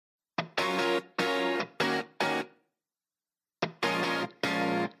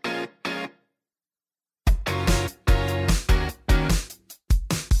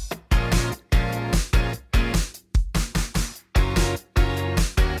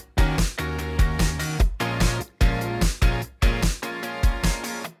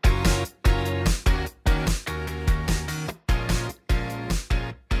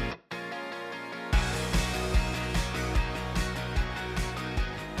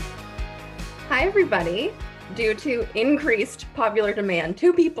Hi, everybody. Due to increased popular demand,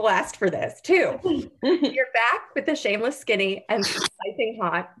 two people asked for this, too. You're back with the Shameless Skinny and Piping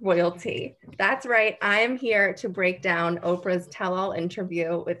Hot royalty. That's right. I am here to break down Oprah's tell-all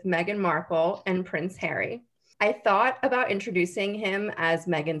interview with Meghan Markle and Prince Harry. I thought about introducing him as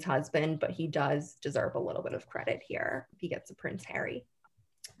Meghan's husband, but he does deserve a little bit of credit here. He gets a Prince Harry.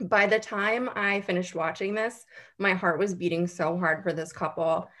 By the time I finished watching this, my heart was beating so hard for this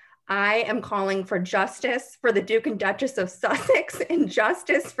couple. I am calling for justice for the Duke and Duchess of Sussex and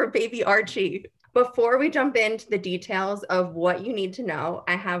justice for baby Archie. Before we jump into the details of what you need to know,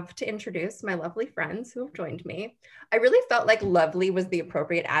 I have to introduce my lovely friends who have joined me. I really felt like lovely was the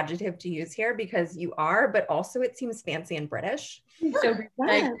appropriate adjective to use here because you are, but also it seems fancy and British. So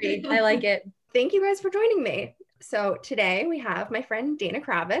I like it. Thank you guys for joining me. So today we have my friend Dana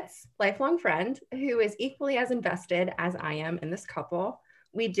Kravitz, lifelong friend, who is equally as invested as I am in this couple.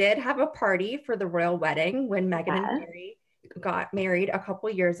 We did have a party for the royal wedding when Meghan and Harry got married a couple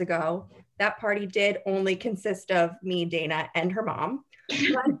years ago. That party did only consist of me, Dana, and her mom.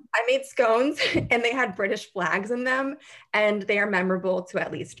 But I made scones and they had British flags in them, and they are memorable to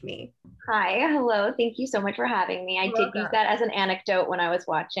at least me. Hi, hello. Thank you so much for having me. I did use that as an anecdote when I was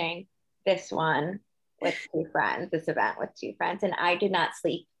watching this one with two friends, this event with two friends, and I did not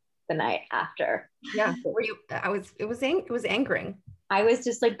sleep the night after. Yeah, were you? It was angering. I was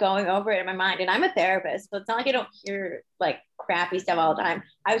just like going over it in my mind, and I'm a therapist, so it's not like I don't hear like crappy stuff all the time.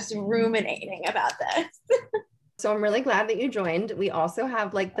 I was ruminating about this. So I'm really glad that you joined. We also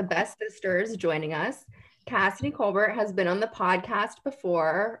have like the best sisters joining us. Cassidy Colbert has been on the podcast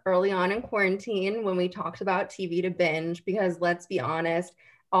before, early on in quarantine when we talked about TV to binge, because let's be honest,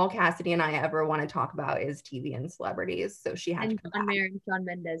 all Cassidy and I ever want to talk about is TV and celebrities. So she had to come back. And Shawn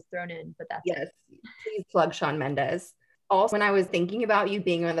Mendes thrown in, but that's yes. Please plug Shawn Mendes. Also, when I was thinking about you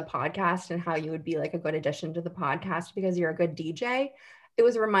being on the podcast and how you would be like a good addition to the podcast because you're a good DJ, it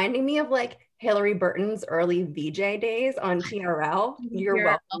was reminding me of like Hillary Burton's early VJ days on TRL.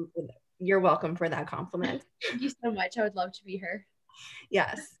 You're welcome for that compliment. Thank you so much. I would love to be her.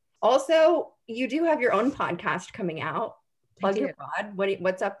 Yes. Also, you do have your own podcast coming out. Plug your pod.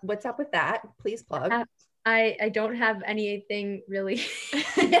 What's up with that? Please plug. I don't have anything really.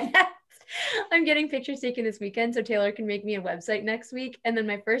 I'm getting pictures taken this weekend so Taylor can make me a website next week, and then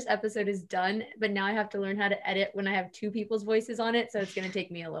my first episode is done, but now I have to learn how to edit when I have two people's voices on it, so it's going to take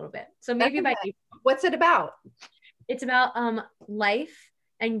me a little bit. So maybe What's it about? It's about life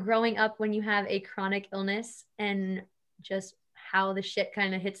and growing up when you have a chronic illness and just how the shit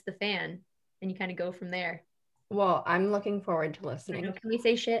kind of hits the fan and you kind of go from there. Well, I'm looking forward to listening. Can we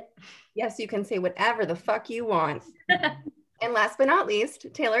say shit? Yes, you can say whatever the fuck you want. And last but not least,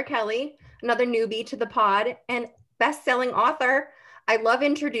 Taylor Kelley, another newbie to the pod and best-selling author. I love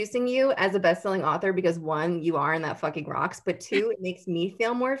introducing you as a best-selling author because one, you are and that fucking rocks, but two, it makes me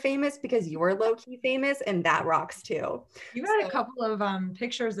feel more famous because you're low-key famous and that rocks too. You've had a couple of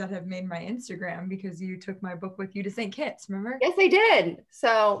pictures that have made my Instagram because you took my book with you to St. Kitts, remember? Yes, I did.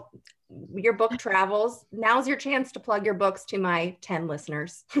 So your book travels. Now's your chance to plug your books to my 10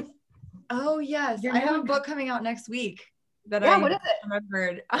 listeners. Oh, yes. I have a book coming out next week. What is it?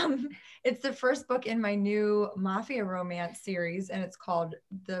 Remembered. It's the first book in my new mafia romance series, and it's called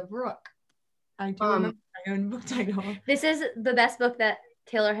The Rook. I do remember my own book title. This is the best book that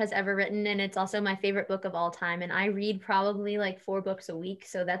Taylor has ever written, and it's also my favorite book of all time. And I read probably like 4 books a week,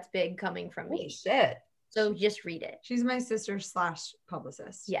 so that's big coming from me. Holy shit! So just read it. She's my sister /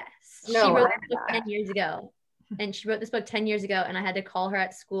 publicist. Yes, she wrote this book 10 years ago, and she wrote this book 10 years ago, and I had to call her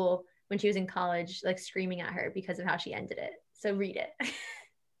at school when she was in college, like screaming at her because of how she ended it. So read it.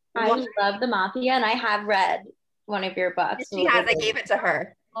 I love the mafia, and I have read one of your books. She has. I gave it to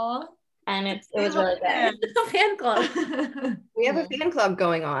her. Aww. And it was really good. It's a fan club. We have a fan club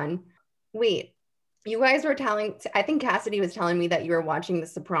going on. Wait, you guys were I think Cassidy was telling me that you were watching The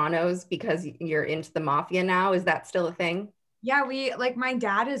Sopranos because you're into the mafia now. Is that still a thing? Yeah, my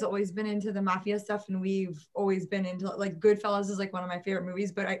dad has always been into the mafia stuff, and we've always been into like Goodfellas is like one of my favorite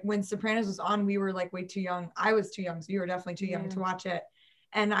movies. But when Sopranos was on, we were like way too young. I was too young, so you were definitely too young to watch it.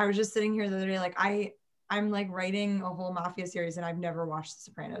 And I was just sitting here the other day, like I'm like writing a whole mafia series, and I've never watched The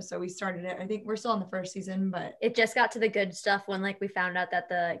Sopranos. So we started it. I think we're still in the first season, but it just got to the good stuff when like we found out that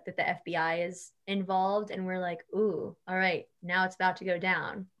the FBI is involved, and we're like, ooh, all right, now it's about to go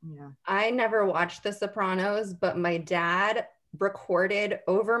down. Yeah. I never watched The Sopranos, but my dad recorded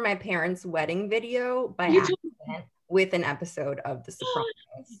over my parents' wedding video by accident with an episode of The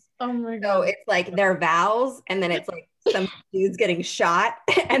Sopranos. Oh my God. So it's like their vows, and then it's like some dude's getting shot,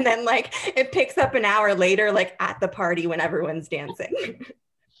 and then like it picks up an hour later, like at the party when everyone's dancing.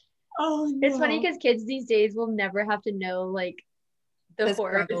 Oh, no. It's funny because kids these days will never have to know like the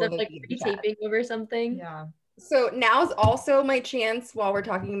horrors of like pre-taping over something. Yeah. So now's also my chance while we're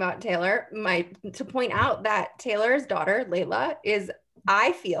talking about Taylor, to point out that Taylor's daughter, Layla, is,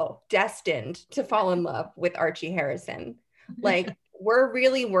 I feel, destined to fall in love with Archie Harrison. Like, we're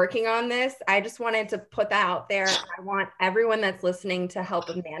really working on this. I just wanted to put that out there. I want everyone that's listening to help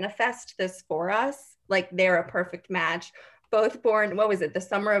manifest this for us. Like, they're a perfect match. Both born, what was it, the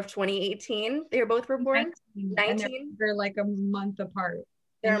summer of 2018? They both were born? 19? They're like a month apart.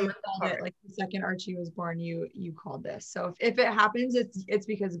 They're And a you month called apart. it, like the second Archie was born, you called this. So if it happens, it's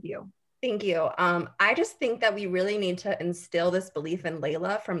because of you. Thank you. I just think that we really need to instill this belief in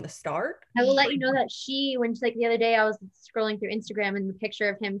Layla from the start. I will let you know that when like the other day I was scrolling through Instagram and the picture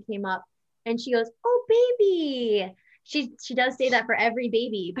of him came up and she goes, "Oh, baby." She does say that for every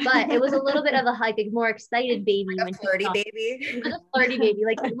baby, but it was a little bit of a more excited baby. Like a flirty baby. A flirty baby.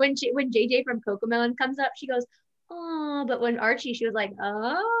 Like when JJ from Cocomelon comes up, she goes, "Oh," but when Archie, she was like,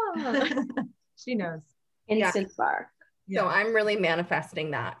 "Oh." She knows. Instant spark. So I'm really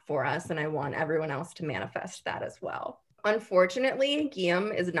manifesting that for us, and I want everyone else to manifest that as well. Unfortunately,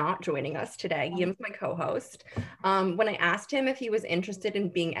 Guillaume is not joining us today. Guillaume's my co-host. When I asked him if he was interested in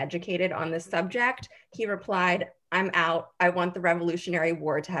being educated on this subject, he replied, "I'm out. I want the Revolutionary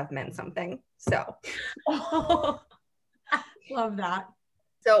War to have meant something." So, love that.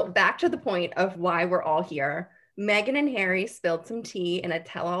 So back to the point of why we're all here. Meghan and Harry spilled some tea in a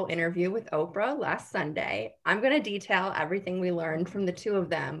tell-all interview with Oprah last Sunday. I'm going to detail everything we learned from the two of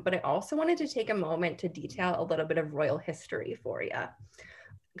them, but I also wanted to take a moment to detail a little bit of royal history for you.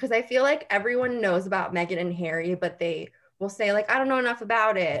 Because I feel like everyone knows about Meghan and Harry, but they will say like, I don't know enough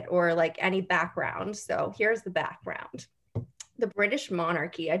about it, or like any background. So here's the background. The British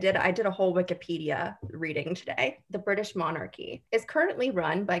monarchy, I did a whole Wikipedia reading today. The British monarchy is currently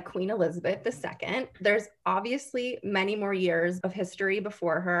run by Queen Elizabeth II. There's obviously many more years of history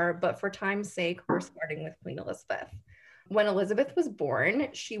before her, but for time's sake, we're starting with Queen Elizabeth. When Elizabeth was born,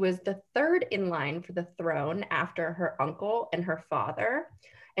 she was the third in line for the throne after her uncle and her father,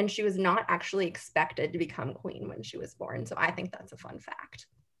 and she was not actually expected to become queen when she was born. So I think that's a fun fact.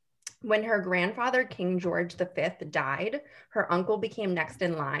 When her grandfather, King George V, died, her uncle became next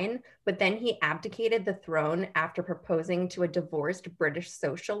in line, but then he abdicated the throne after proposing to a divorced British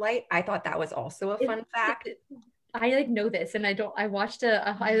socialite. I thought that was also a fun fact. I like know this, and I watched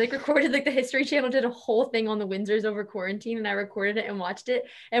I like recorded, like the History Channel did a whole thing on the Windsors over quarantine, and I recorded it and watched it.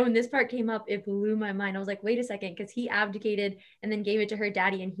 And when this part came up, it blew my mind. I was like, wait a second, because he abdicated and then gave it to her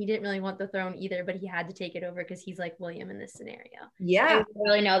daddy, and he didn't really want the throne either, but he had to take it over because he's like William in this scenario. Yeah. I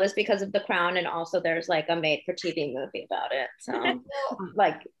really know this because of The Crown, and also there's like a made-for-TV movie about it. So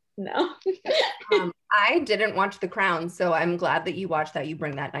like, no. I didn't watch The Crown, so I'm glad that you watched that. You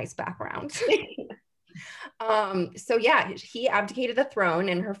bring that nice background. So yeah, he abdicated the throne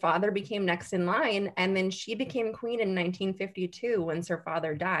and her father became next in line, and then she became queen in 1952 once her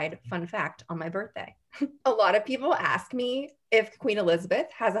father died. Fun fact, on my birthday. A lot of people ask me if Queen Elizabeth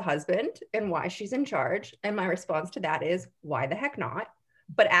has a husband and why she's in charge, and my response to that is, why the heck not?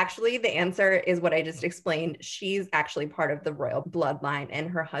 But actually, the answer is what I just explained. She's actually part of the royal bloodline and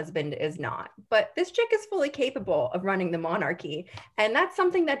her husband is not. But this chick is fully capable of running the monarchy, and that's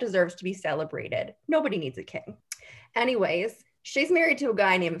something that deserves to be celebrated. Nobody needs a king. Anyways, she's married to a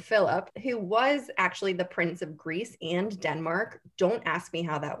guy named Philip, who was actually the Prince of Greece and Denmark. Don't ask me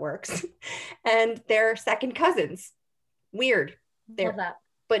how that works. And they're second cousins. Weird. Love that.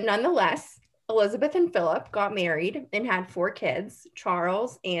 But nonetheless, Elizabeth and Philip got married and had 4 kids,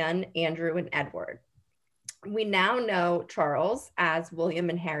 Charles, Anne, Andrew, and Edward. We now know Charles as William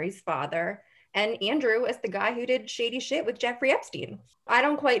and Harry's father, and Andrew as the guy who did shady shit with Jeffrey Epstein. I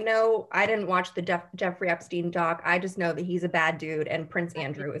don't quite know. I didn't watch the Jeffrey Epstein doc. I just know that he's a bad dude and Prince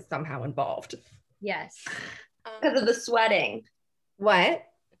Andrew is somehow involved. Yes. Because of the sweating. What?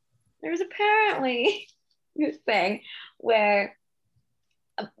 There's apparently this thing where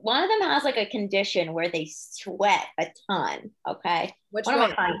one of them has like a condition where they sweat a ton. Okay. Which one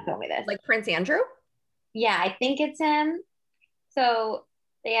one? of my friends told me this. Like Prince Andrew? Yeah, I think it's him. So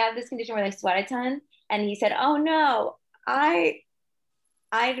they have this condition where they sweat a ton. And he said, oh no, I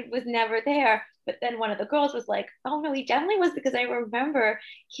was never there. But then one of the girls was like, oh no, he definitely was, because I remember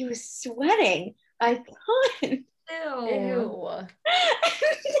he was sweating a ton. Ew.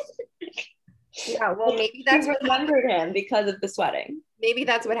 Yeah, well, maybe that's what remembered him because of the sweating. Maybe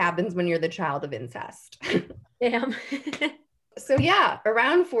that's what happens when you're the child of incest. Damn. So yeah,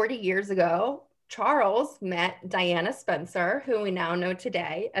 around 40 years ago, Charles met Diana Spencer, who we now know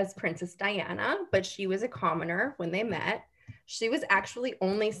today as Princess Diana, but she was a commoner when they met. She was actually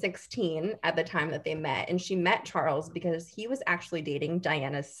only 16 at the time that they met, and she met Charles because he was actually dating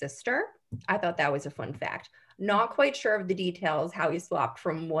Diana's sister. I thought that was a fun fact. Not quite sure of the details, how he swapped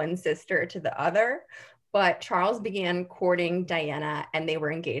from one sister to the other, but Charles began courting Diana and they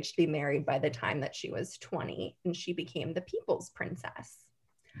were engaged to be married by the time that she was 20, and she became the people's princess.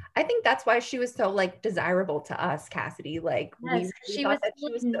 I think that's why she was so like desirable to us, Cassidy. Like yes, we she thought was that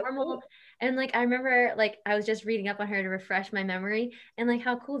she was so normal. cool. And like I remember like I was just reading up on her to refresh my memory, and like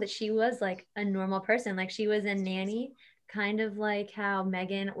how cool that she was like a normal person. Like she was a nanny, kind of like how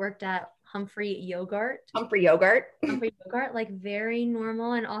Meghan worked at Humphrey Yogurt, like very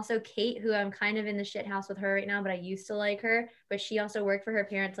normal. And also Kate, who I'm kind of in the shit house with her right now, but I used to like her, but she also worked for her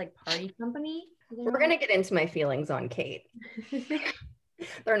parents' like party company. We're gonna get into my feelings on Kate.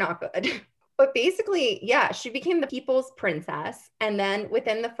 They're not good. But basically, yeah, she became the people's princess. And then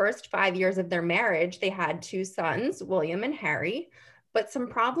within the first 5 years of their marriage, they had 2 sons, William and Harry. But some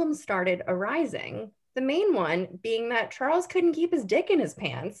problems started arising. The main one being that Charles couldn't keep his dick in his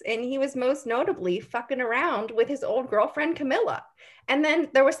pants, and he was most notably fucking around with his old girlfriend, Camilla. And then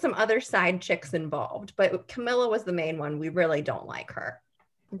there was some other side chicks involved, but Camilla was the main one. We really don't like her.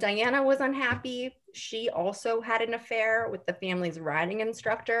 Diana was unhappy. She also had an affair with the family's riding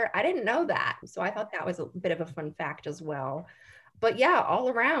instructor. I didn't know that, so I thought that was a bit of a fun fact as well. But yeah, all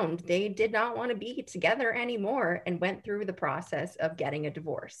around, they did not want to be together anymore and went through the process of getting a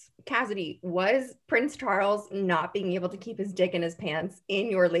divorce. Cassidy, was Prince Charles not being able to keep his dick in his pants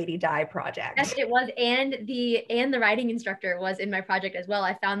in your Lady Di project? Yes, it was. And the writing instructor was in my project as well.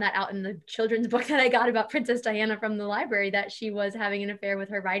 I found that out in the children's book that I got about Princess Diana from the library, that she was having an affair with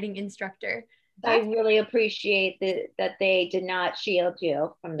her writing instructor. I really appreciate that they did not shield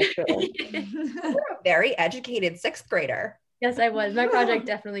you from the truth. You're a very educated 6th grader. Yes, I was. My project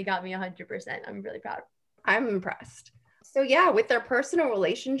definitely got me 100%. I'm really proud. I'm impressed. So yeah, with their personal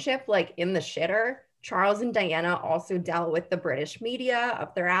relationship, like in the shitter, Charles and Diana also dealt with the British media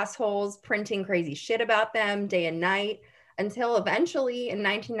up their assholes, printing crazy shit about them day and night, until eventually in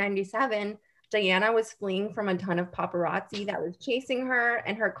 1997, Diana was fleeing from a ton of paparazzi that was chasing her,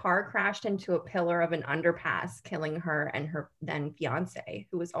 and her car crashed into a pillar of an underpass, killing her and her then fiance,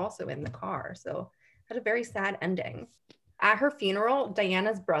 who was also in the car. So it had a very sad ending. At her funeral,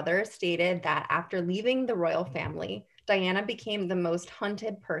 Diana's brother stated that after leaving the royal family, Diana became the most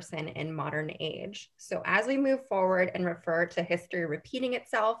hunted person in modern age. So as we move forward and refer to history repeating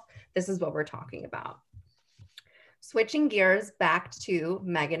itself, this is what we're talking about. Switching gears back to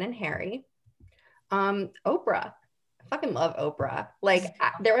Meghan and Harry. Oprah. I fucking love Oprah. Like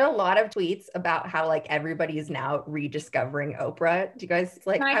there were a lot of tweets about how like everybody is now rediscovering Oprah. Do you guys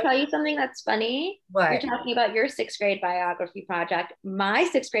like? Can I tell you something that's funny? What? You're talking about your 6th grade biography project. My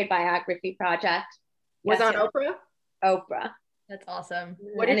 6th grade biography project was on Oprah. Oprah. That's awesome.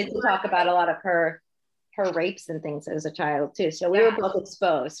 What did you talk about? A lot of her rapes and things as a child too. So we were both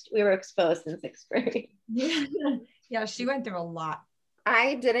exposed. We were exposed in 6th grade. Yeah, she went through a lot.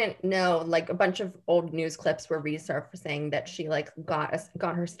 I didn't know, like a bunch of old news clips were resurfacing that she like got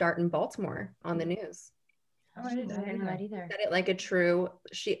her start in Baltimore on the news. Oh, I didn't know that either. Said it like a true,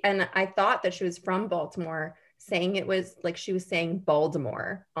 and I thought that she was from Baltimore, saying it was like she was saying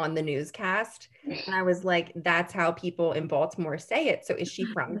Baltimore on the newscast. And I was like, that's how people in Baltimore say it. So is she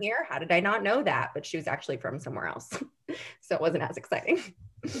from here? How did I not know that? But she was actually from somewhere else. So it wasn't as exciting.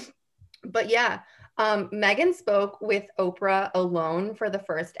 But yeah, Meghan spoke with Oprah alone for the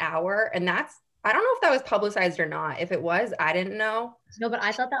first hour. And I don't know if that was publicized or not. If it was, I didn't know. No, but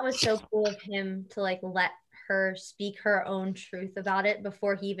I thought that was so cool of him to like let her speak her own truth about it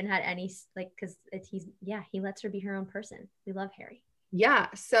before he even had any, like, because he lets her be her own person. We love Harry. Yeah,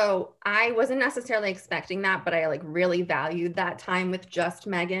 so I wasn't necessarily expecting that, but I like really valued that time with just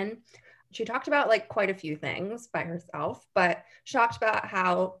Meghan. She talked about like quite a few things by herself, but she talked about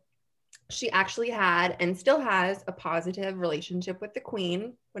how she actually had and still has a positive relationship with the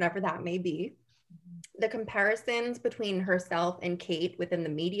Queen, whatever that may be. The comparisons between herself and Kate within the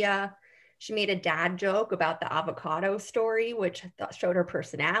media. She made a dad joke about the avocado story, which I thought showed her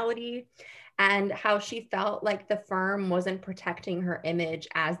personality, and how she felt like the firm wasn't protecting her image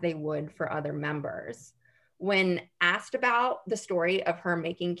as they would for other members. When asked about the story of her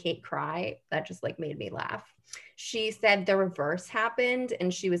making Kate cry, that just like made me laugh. She said the reverse happened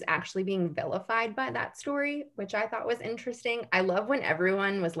and she was actually being vilified by that story, which I thought was interesting. I love when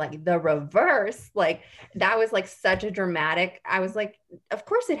everyone was like the reverse, like that was like such a dramatic, I was like, of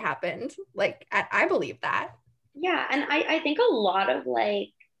course it happened. Like I believe that. Yeah. And I think a lot of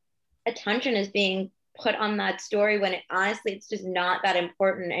like attention is being put on that story when it honestly, it's just not that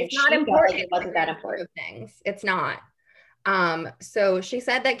important. And it's not important. It wasn't that important. Things. It's not. So she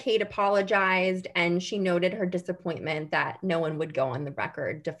said that Kate apologized and she noted her disappointment that no one would go on the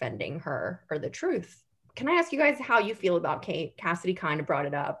record defending her or the truth. Can I ask you guys how you feel about Kate? Cassidy kind of brought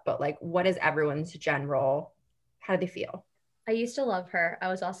it up, but like, what is everyone's general, how do they feel? I used to love her. I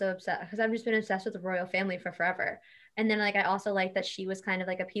was also obsessed because I've just been obsessed with the royal family for forever. And then like I also liked that she was kind of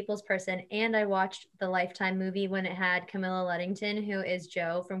like a people's person. And I watched the Lifetime movie when it had Camilla Luddington, who is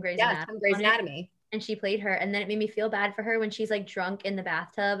Jo from Grey's Anatomy. From Grey's Anatomy. And she played her. And then it made me feel bad for her when she's like drunk in the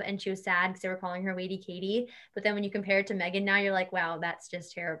bathtub and she was sad because they were calling her Lady Katie. But then when you compare it to Meghan now, you're like, wow, that's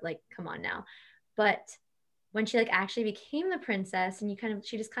just terrible. Like, come on now. But when she like actually became the princess and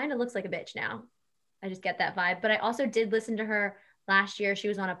she just kind of looks like a bitch now. I just get that vibe. But I also did listen to her last year. She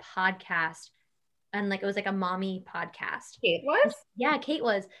was on a podcast and like, it was like a mommy podcast. Kate was? Yeah, Kate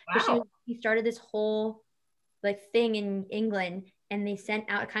was. Wow. But she started this whole like thing in England and they sent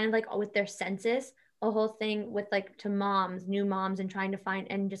out kind of like with their census, a whole thing with like to moms, new moms and trying to find,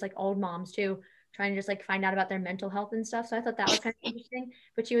 and just like old moms too, trying to just like find out about their mental health and stuff. So I thought that was kind of interesting.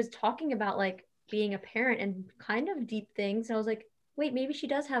 But she was talking about like being a parent and kind of deep things. And I was like, wait, maybe she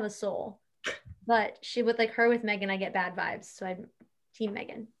does have a soul. But she with like her with Meghan, I get bad vibes. So I'm team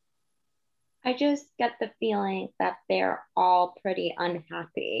Meghan. I just get the feeling that they're all pretty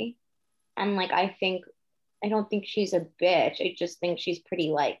unhappy. And like, I don't think she's a bitch. I just think she's pretty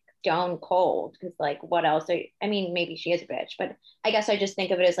like stone cold. Cause like, what else I mean, maybe she is a bitch, but I guess I just think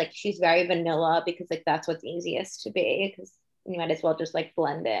of it as like, she's very vanilla because like, that's what's easiest to be. Cause you might as well just like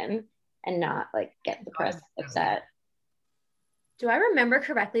blend in and not like get the press upset. Do I remember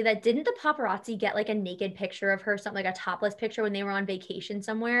correctly that didn't the paparazzi get like a naked picture of her, something like a topless picture when they were on vacation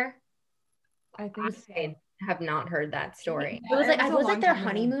somewhere? I think I have not heard that story. It was like, was like their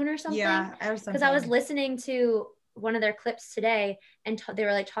honeymoon or something? Yeah. Because I was listening to one of their clips today and they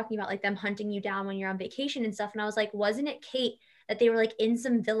were like talking about like them hunting you down when you're on vacation and stuff. And I was like, wasn't it Kate that they were like in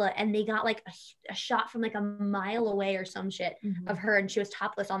some villa and they got like a shot from like a mile away or some shit of her and she was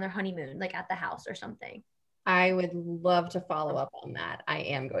topless on their honeymoon, like at the house or something? I would love to follow up on that. I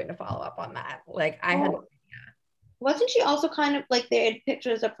am going to follow up on that. Like Wasn't she also kind of like they had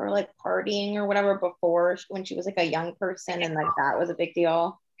pictures of her like partying or whatever before when she was like a young person and like that was a big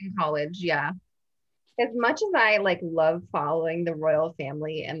deal in college? Yeah. As much as I like love following the royal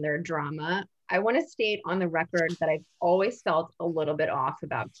family and their drama, I want to state on the record that I've always felt a little bit off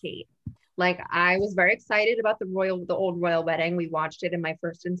about Kate. Like I was very excited about the old royal wedding. We watched it in my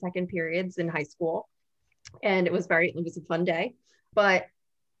first and second periods in high school. And it was a fun day, but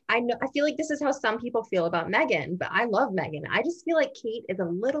I feel like this is how some people feel about Meghan, but I love Meghan. I just feel like Kate is a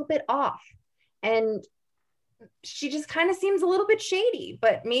little bit off and she just kind of seems a little bit shady,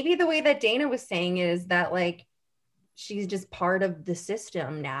 but maybe the way that Dana was saying is that like, she's just part of the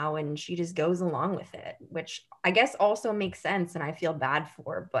system now and she just goes along with it, which I guess also makes sense. And I feel bad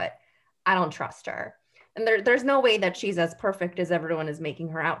for, but I don't trust her. And there's no way that she's as perfect as everyone is making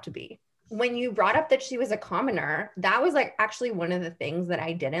her out to be. When you brought up that she was a commoner, that was like actually one of the things that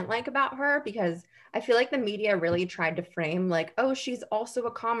I didn't like about her, because I feel like the media really tried to frame like, oh, she's also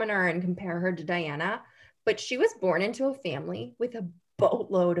a commoner and compare her to Diana. But she was born into a family with a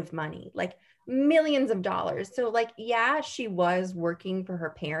boatload of money, like millions of dollars. So like, yeah, she was working for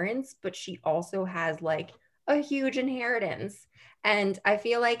her parents, but she also has like a huge inheritance. And I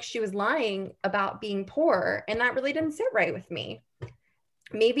feel like she was lying about being poor, and that really didn't sit right with me.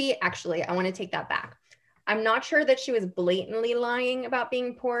 Maybe actually, I want to take that back. I'm not sure that she was blatantly lying about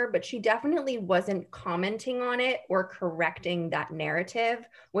being poor, but she definitely wasn't commenting on it or correcting that narrative,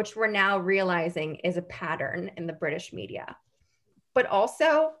 which we're now realizing is a pattern in the British media. But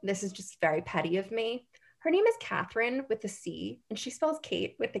also, this is just very petty of me. Her name is Catherine with a C, and she spells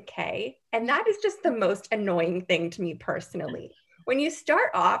Kate with a K. And that is just the most annoying thing to me personally. When you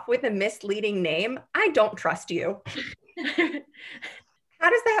start off with a misleading name, I don't trust you. How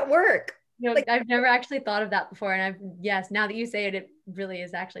does that work? No, like, I've never actually thought of that before. And yes, now that you say it, it really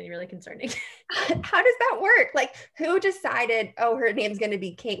is actually really concerning. How does that work? Like, who decided, oh, her name's going to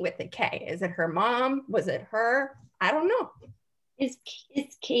be Kate with a K? Is it her mom? Was it her? I don't know. Is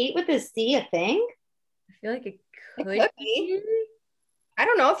Kate with a C a thing? I feel like it could be. I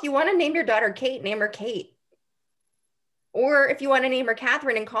don't know. If you want to name your daughter Kate, name her Kate. Or if you want to name her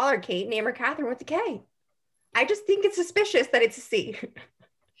Catherine and call her Kate, name her Catherine with a K. I just think it's suspicious that it's a C.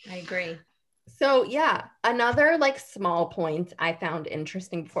 I agree. So yeah, another like small point I found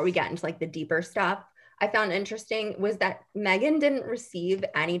interesting before we get into like the deeper stuff, I found interesting was that Meghan didn't receive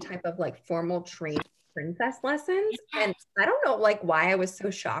any type of like formal training princess lessons. And I don't know like why I was so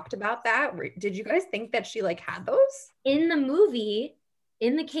shocked about that. Did you guys think that she like had those? In the movie,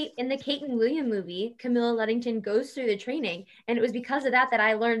 in the Kate and William movie, Camilla Luddington goes through the training. And it was because of that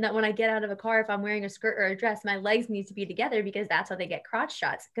I learned that when I get out of a car, if I'm wearing a skirt or a dress, my legs need to be together because that's how they get crotch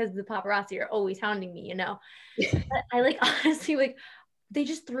shots, because the paparazzi are always hounding me, you know. But I like, honestly, like, they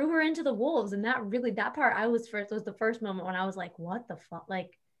just threw her into the wolves. And that part was the first moment when I was like, what the fuck?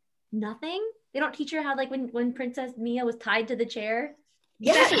 Like, nothing? They don't teach her how, like, when Princess Mia was tied to the chair.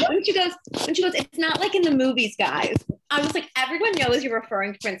 Yeah, when she goes, it's not like in the movies, guys. I was like, everyone knows you're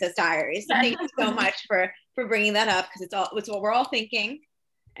referring to Princess Diaries. So thank you so much for bringing that up, because it's what we're all thinking.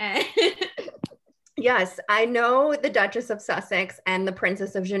 And yes, I know the Duchess of Sussex and the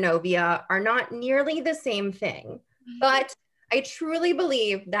Princess of Genovia are not nearly the same thing, but I truly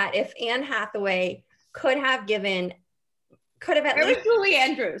believe that if Anne Hathaway could have at least Julie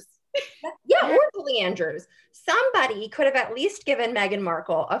Andrews. Yeah, or Julie Andrews. Somebody could have at least given Meghan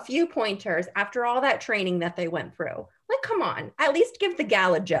Markle a few pointers after all that training that they went through. Like, come on, at least give the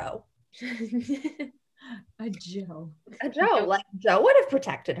gal a Joe. A Joe. A Joe. Like, Joe would have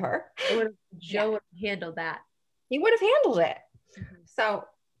protected her. Joe would have handled that. He would have handled it. So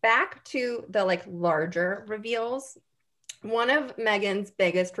back to the like larger reveals. One of Meghan's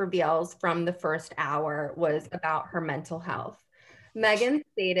biggest reveals from the first hour was about her mental health. Meghan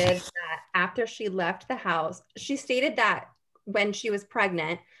stated that after she left the house, she stated that when she was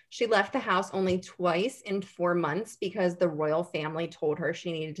pregnant, she left the house only twice in 4 months because the royal family told her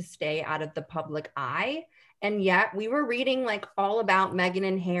she needed to stay out of the public eye. And yet we were reading like all about Meghan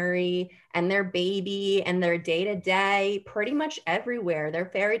and Harry and their baby and their day-to-day pretty much everywhere, their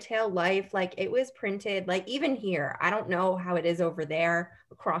fairy tale life. Like, it was printed, like, even here. I don't know how it is over there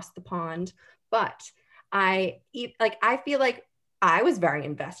across the pond, but I feel like I was very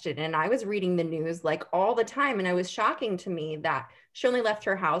invested and I was reading the news like all the time. And it was shocking to me that she only left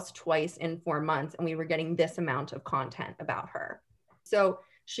her house twice in 4 months and we were getting this amount of content about her. So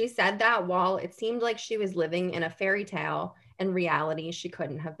she said that while it seemed like she was living in a fairy tale, in reality, she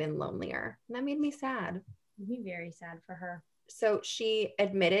couldn't have been lonelier. And that made me sad. Made me very sad for her. So she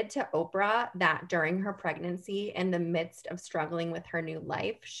admitted to Oprah that during her pregnancy, in the midst of struggling with her new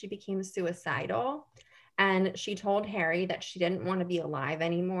life, she became suicidal. And she told Harry that she didn't want to be alive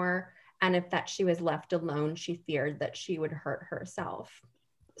anymore. And if that she was left alone, she feared that she would hurt herself.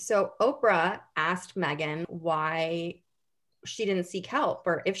 So Oprah asked Meghan why she didn't seek help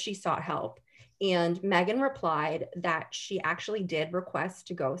or if she sought help. And Meghan replied that she actually did request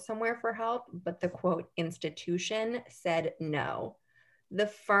to go somewhere for help, but the quote institution said no. The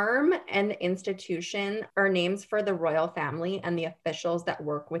firm and the institution are names for the royal family and the officials that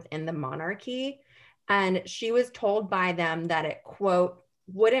work within the monarchy. And she was told by them that it, quote,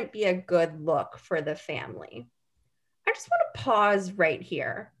 wouldn't be a good look for the family. I just want to pause right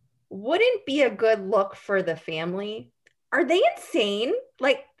here. Wouldn't be a good look for the family? Are they insane?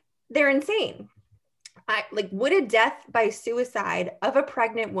 Like, they're insane. Would a death by suicide of a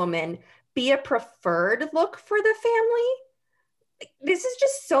pregnant woman be a preferred look for the family? This is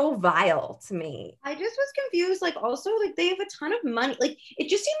just so vile to me. I just was confused. Like, also, like, they have a ton of money. Like, it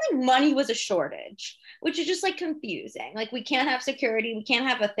just seemed like money was a shortage, which is just like confusing. Like, we can't have security. We can't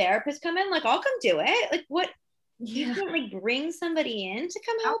have a therapist come in. Like, I'll come do it. Like, what? Yeah. You can't like bring somebody in to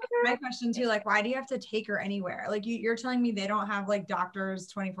come help her? My question too, like, why do you have to take her anywhere? Like, you're telling me they don't have like doctors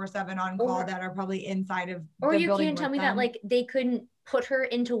 24/7 on call that are probably inside of or the you building can't tell me them? that like they couldn't put her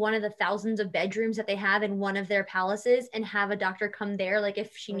into one of the thousands of bedrooms that they have in one of their palaces and have a doctor come there, like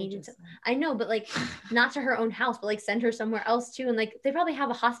if she needed to. I know, but like not to her own house, but like send her somewhere else too. And like they probably have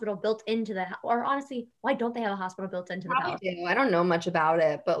a hospital built into the house. Or honestly, why don't they have a hospital built into the house? I don't know much about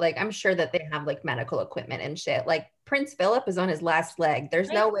it, but like I'm sure that they have like medical equipment and shit. Like Prince Philip is on his last leg. There's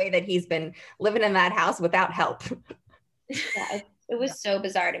no way that he's been living in that house without help. Yeah, it was so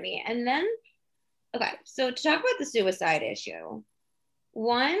bizarre to me. And then, okay, so to talk about the suicide issue,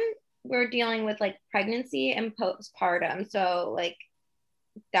 one, we're dealing with like pregnancy and postpartum. So like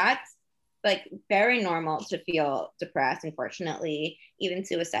that's like very normal to feel depressed, unfortunately, even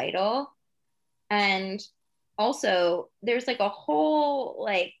suicidal. And also there's like a whole,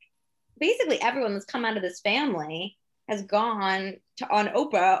 like basically everyone that's come out of this family has gone on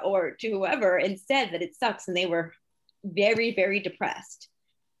Oprah or to whoever and said that it sucks and they were very, very depressed.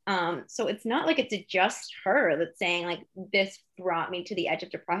 So it's not like it's just her that's saying like this brought me to the edge of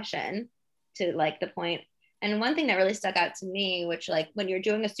depression, to like the point. And one thing that really stuck out to me, which like when you're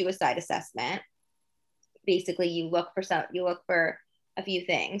doing a suicide assessment, basically you look for a few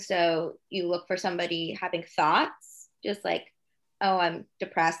things. So you look for somebody having thoughts, just like, oh, I'm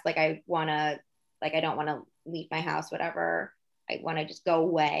depressed, like I don't want to leave my house, whatever, I want to just go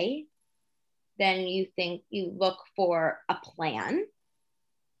away. Then you look for a plan.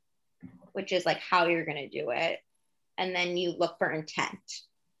 which is like how you're going to do it. And then you look for intent.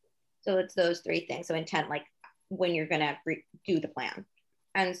 So it's those three things. So intent, like when you're going to do the plan.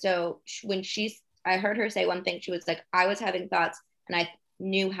 And so when I heard her say one thing, she was like, I was having thoughts and I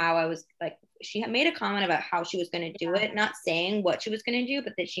knew how I was like, she had made a comment about how she was going to do it, not saying what she was going to do,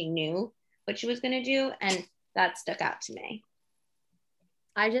 but that she knew what she was going to do. And that stuck out to me.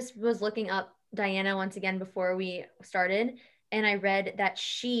 I just was looking up Diana once again before we started, and I read that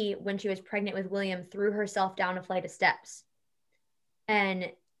she, when she was pregnant with William, threw herself down a flight of steps.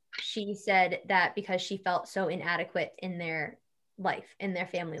 And she said that because she felt so inadequate in their life, in their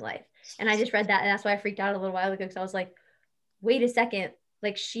family life. And I just read that, and that's why I freaked out a little while ago, because I was like, wait a second,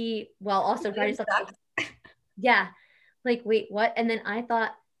 like she, well, also brought herself, yeah, like, wait, what? And then I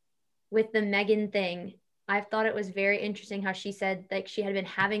thought with the Meghan thing, I thought it was very interesting how she said like she had been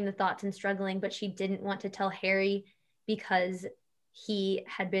having the thoughts and struggling, but she didn't want to tell Harry because he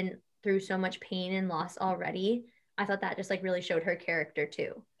had been through so much pain and loss already. I thought that just like really showed her character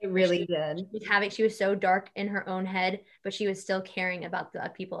too. It really did. She was so dark in her own head, but she was still caring about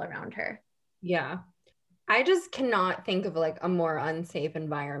the people around her. Yeah. I just cannot think of like a more unsafe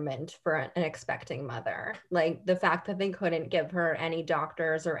environment for an expecting mother. Like the fact that they couldn't give her any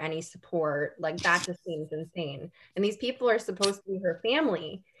doctors or any support, like that just seems insane. And these people are supposed to be her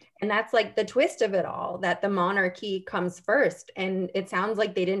family. And that's like the twist of it all, that the monarchy comes first. And it sounds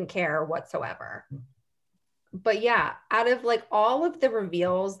like they didn't care whatsoever. But yeah, out of like all of the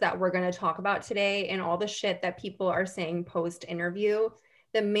reveals that we're going to talk about today and all the shit that people are saying post interview,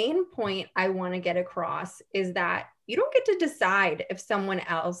 the main point I want to get across is that you don't get to decide if someone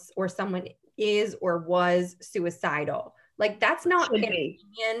else or someone is or was suicidal. Like that's not an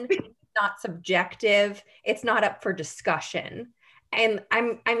opinion, not subjective. It's not up for discussion. And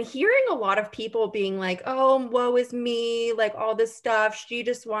I'm hearing a lot of people being like, oh, woe is me, like all this stuff. She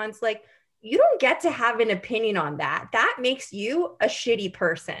just wants like, you don't get to have an opinion on that. That makes you a shitty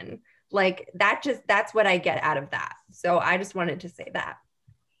person. Like that's what I get out of that. So I just wanted to say that.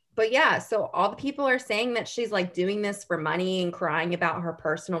 But yeah, so all the people are saying that she's like doing this for money and crying about her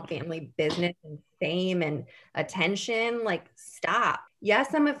personal family business and fame and attention. Like, stop.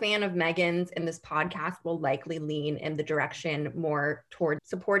 Yes, I'm a fan of Meghan's, and this podcast will likely lean in the direction more toward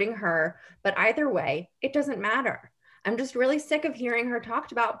supporting her. But either way, it doesn't matter. I'm just really sick of hearing her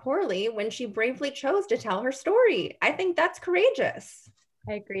talked about poorly when she bravely chose to tell her story. I think that's courageous.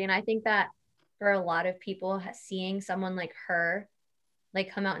 I agree. And I think that for a lot of people, seeing someone like her like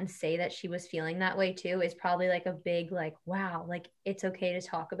come out and say that she was feeling that way too is probably like a big like, wow, like it's okay to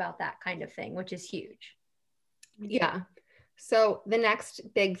talk about that kind of thing, which is huge. Yeah. So the next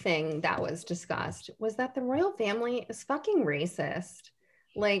big thing that was discussed was that the royal family is fucking racist.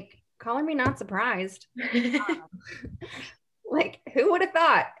 Like, color me not surprised. Like, who would have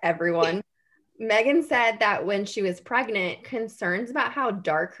thought, everyone? Meghan said that when she was pregnant, concerns about how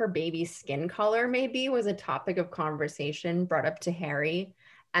dark her baby's skin color may be was a topic of conversation brought up to Harry.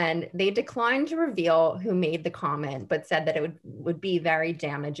 And they declined to reveal who made the comment, but said that it would be very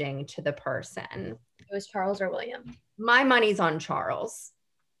damaging to the person. It was Charles or William. My money's on Charles.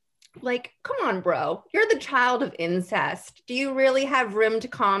 Like, come on, bro. You're the child of incest. Do you really have room to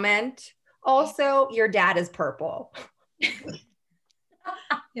comment? Also, your dad is purple.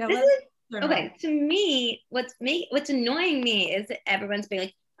 Yeah, okay, to me, what's annoying me is that everyone's being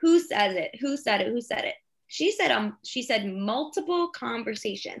like, who says it? Who said it? Who said it? She said multiple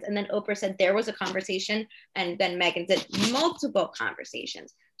conversations, and then Oprah said there was a conversation, and then Meghan said multiple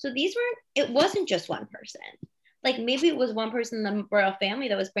conversations. So it wasn't just one person. Like maybe it was one person in the royal family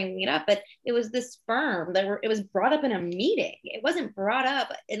that was bringing it up, but it was this firm it was brought up in a meeting. It wasn't brought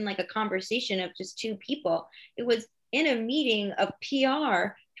up in like a conversation of just two people. It was in a meeting of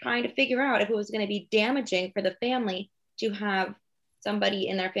PR trying to figure out if it was going to be damaging for the family to have somebody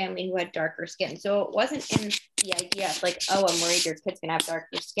in their family who had darker skin. So it wasn't in the idea of like, oh, I'm worried your kid's gonna have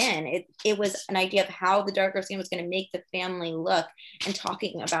darker skin. It was an idea of how the darker skin was going to make the family look, and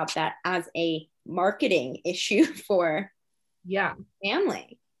talking about that as a marketing issue for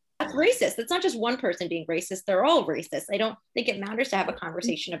family. That's racist. It's not just one person being racist. They're all racist. I don't think it matters to have a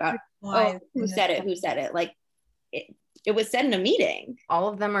conversation about who said it. Like it was said in a meeting. All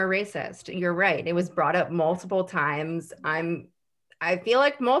of them are racist. You're right. It was brought up multiple times. I feel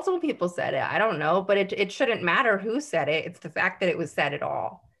like multiple people said it. I don't know, but it shouldn't matter who said it. It's the fact that it was said at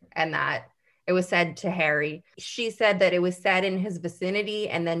all, and that it was said to Harry. She said that it was said in his vicinity,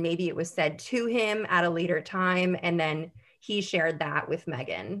 and then maybe it was said to him at a later time, and then he shared that with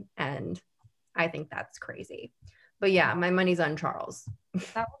Meghan, and I think that's crazy. But yeah, my money's on Charles.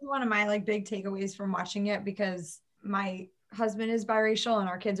 That was one of my like big takeaways from watching it, because my husband is biracial and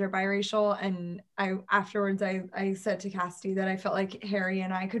our kids are biracial. And afterwards I said to Cassidy that I felt like Harry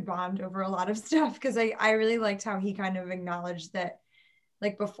and I could bond over a lot of stuff, because I really liked how he kind of acknowledged that,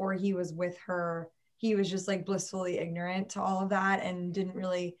 like, before he was with her, he was just like blissfully ignorant to all of that and didn't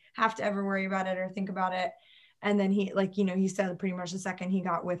really have to ever worry about it or think about it. And then he, like, you know, he said pretty much the second he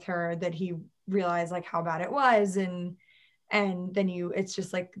got with her that he realized like how bad it was. And then it's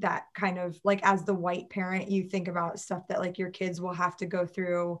just like that kind of like, as the white parent, you think about stuff that like your kids will have to go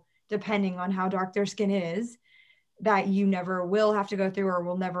through depending on how dark their skin is, that you never will have to go through or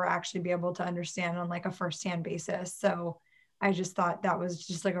will never actually be able to understand on like a firsthand basis. So I just thought that was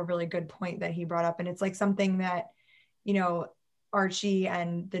just like a really good point that he brought up. And it's like something that, you know, Archie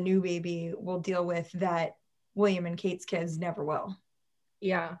and the new baby will deal with that William and Kate's kids never will.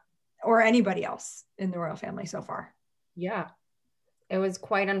 Yeah. Or anybody else in the royal family so far. Yeah. It was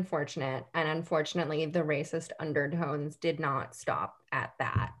quite unfortunate. And unfortunately, the racist undertones did not stop at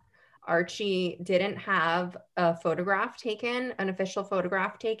that. Archie didn't have a photograph taken, an official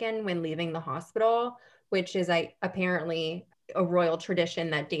photograph taken when leaving the hospital, which is apparently a royal tradition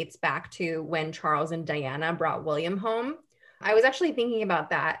that dates back to when Charles and Diana brought William home. I was actually thinking about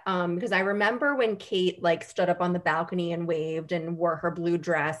that because I remember when Kate like stood up on the balcony and waved and wore her blue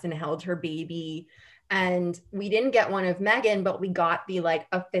dress and held her baby. And we didn't get one of Meghan, but we got the like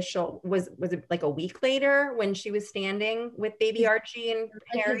official, was it like a week later when she was standing with baby Archie and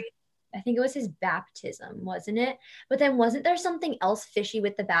Harry? I think it was his baptism, wasn't it? But then wasn't there something else fishy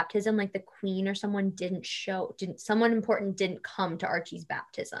with the baptism? Like the queen or someone someone important didn't come to Archie's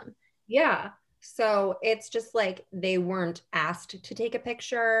baptism. Yeah. So it's just like they weren't asked to take a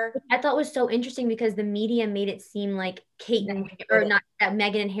picture. I thought was so interesting because the media made it seem like Kate or not that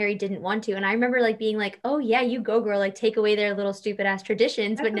Meghan and Harry didn't want to. And I remember like being like, oh yeah, you go girl, like take away their little stupid ass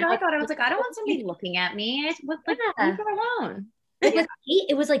traditions. That's but what now I thought. I was like, I don't want somebody looking at me. Leave her alone.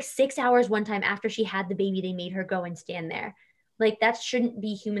 It was like 6 hours one time after she had the baby, they made her go and stand there. Like that shouldn't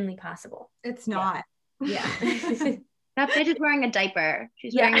be humanly possible. It's not. Yeah. That bitch is wearing a diaper.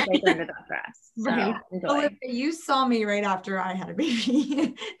 She's wearing a diaper under that dress. So Right. Olivia, you saw me right after I had a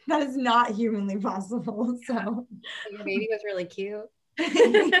baby. That is not humanly possible. So Your baby was really cute.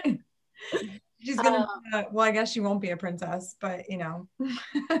 She's gonna well, I guess she won't be a princess, but you know,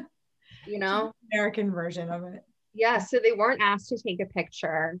 American version of it. Yeah, so they weren't asked to take a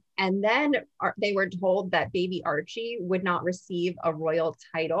picture. And then they were told that baby Archie would not receive a royal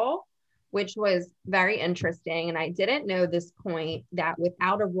title, which was very interesting. And I didn't know this point, that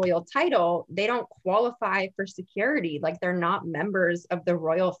without a royal title, they don't qualify for security. Like they're not members of the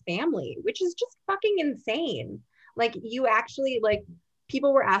royal family, which is just fucking insane. Like you actually, like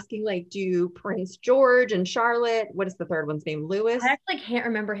people were asking, like, do Prince George and Charlotte, what is the third one's name? Louis? I actually can't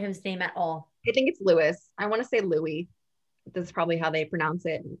remember his name at all. I think it's Louis. I want to say Louis. That's probably how they pronounce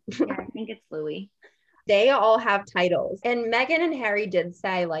it. Yeah, I think it's Louis. They all have titles. And Meghan and Harry did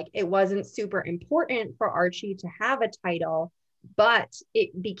say like it wasn't super important for Archie to have a title, but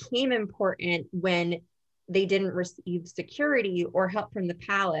it became important when they didn't receive security or help from the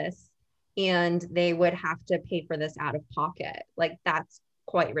palace and they would have to pay for this out of pocket. Like that's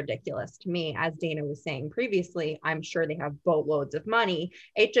quite ridiculous to me. As Dana was saying previously, I'm sure they have boatloads of money.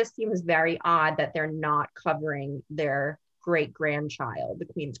 It just seems very odd that they're not covering their great-grandchild, the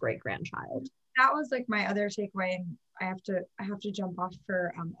Queen's great-grandchild. That was like my other takeaway, and I have to jump off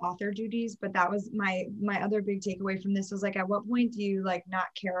for author duties, but that was my other big takeaway from this was like, at what point do you like not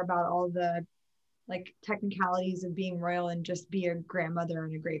care about all the like technicalities of being royal and just be a grandmother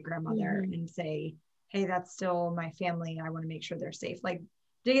and a great grandmother and say, hey, that's still my family, I want to make sure they're safe. Like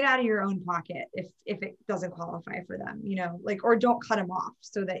dig it out of your own pocket if it doesn't qualify for them, you know, like, or don't cut him off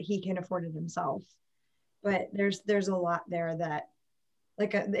so that he can afford it himself. But there's a lot there that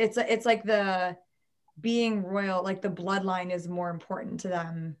like it's like the being royal, like the bloodline is more important to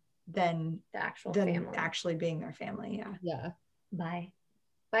them than the actual family actually being their family. Yeah. Bye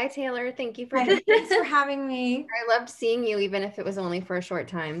Taylor, thank you for thanks for having me. I loved seeing you, even if it was only for a short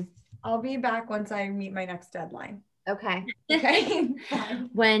time. I'll be back once I meet my next deadline. Okay.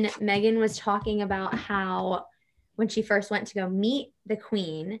 When Meghan was talking about how when she first went to go meet the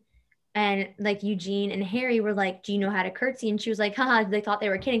Queen, and like Eugene and Harry were like, do you know how to curtsy? And she was like, haha, they thought they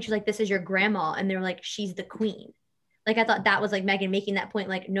were kidding. She was like, this is your grandma. And they were like, she's the Queen. Like, I thought that was like Meghan making that point.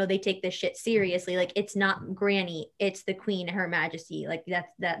 Like, no, they take this shit seriously. Like, it's not Granny, it's the Queen, Her Majesty. Like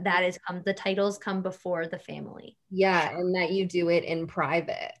that is the titles come before the family. Yeah. And that you do it in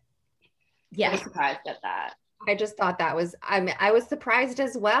private. Yeah. I was surprised at that. I just thought that was, I was surprised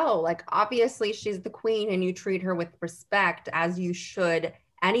as well. Like, obviously she's the Queen and you treat her with respect as you should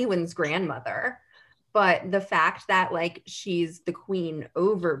anyone's grandmother. But the fact that like she's the queen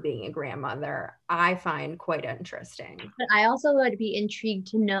over being a grandmother, I find quite interesting. But I also would be intrigued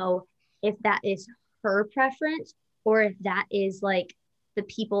to know if that is her preference or if that is like the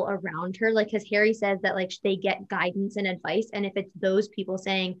people around her. Like, because Harry says that like they get guidance and advice. And if it's those people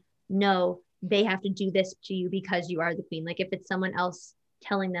saying, no, they have to do this to you because you are the queen. Like if it's someone else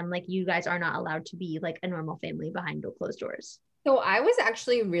telling them like you guys are not allowed to be like a normal family behind closed doors. So I was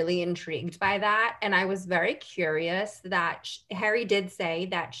actually really intrigued by that. And I was very curious that Harry did say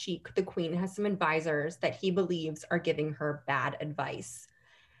that the queen has some advisors that he believes are giving her bad advice.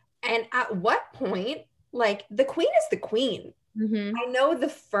 And at what point, like the queen is the queen. Mm-hmm. I know the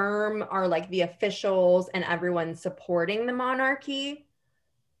firm are like the officials and everyone supporting the monarchy,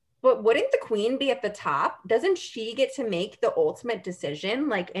 but wouldn't the queen be at the top? Doesn't she get to make the ultimate decision,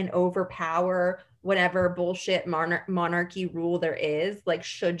 like and overpower whatever bullshit monarchy rule there is? Like,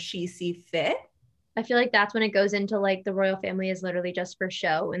 should she see fit? I feel like that's when it goes into like the royal family is literally just for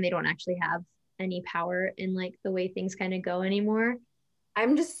show and they don't actually have any power in like the way things kind of go anymore.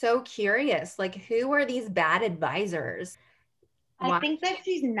 I'm just so curious, like who are these bad advisors? I think that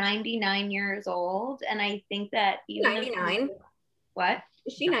she's 99 years old, and I think that even 99. What?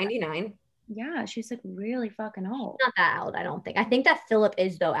 Is she 99? Yeah, she's like really fucking old. Not that old, I don't think. I think that Philip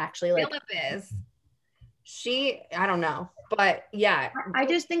is though, actually. Like Philip is. I don't know, but yeah. I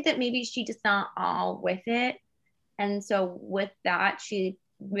just think that maybe she just not all with it, and so with that, she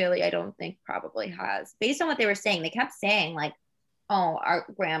really, I don't think probably has. Based on what they were saying, they kept saying like, oh, our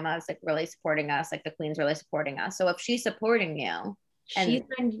grandma's like really supporting us, like the queen's really supporting us. So if she's supporting you, she's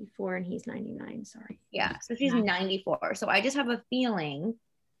 94 and he's 99, sorry. Yeah, so she's 94. So I just have a feeling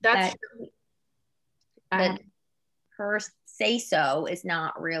That's that her say-so is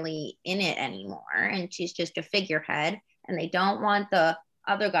not really in it anymore, and she's just a figurehead, and they don't want the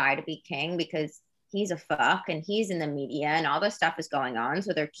other guy to be king because he's a fuck and he's in the media and all this stuff is going on.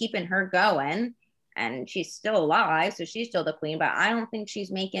 So they're keeping her going. And she's still alive, so she's still the queen, but I don't think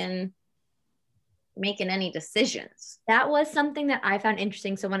she's making any decisions. That was something that I found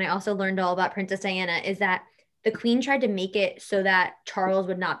interesting. So when I also learned all about Princess Diana is that the queen tried to make it so that Charles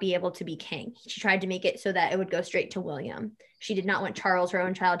would not be able to be king. She tried to make it so that it would go straight to William. She did not want Charles, her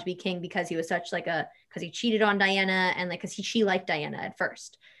own child, to be king because he was such like because he cheated on Diana and like because she liked Diana at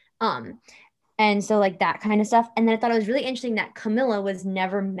first. And so like that kind of stuff. And then I thought it was really interesting that Camilla was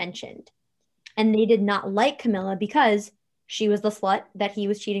never mentioned. And they did not like Camilla because she was the slut that he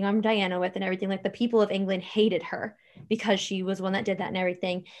was cheating on Diana with and everything. Like the people of England hated her because she was one that did that and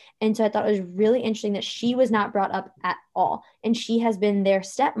everything. And so I thought it was really interesting that she was not brought up at all. And she has been their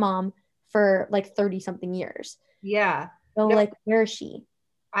stepmom for like 30 something years. Yeah. So like, where is she?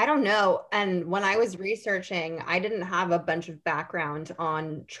 I don't know. And when I was researching, I didn't have a bunch of background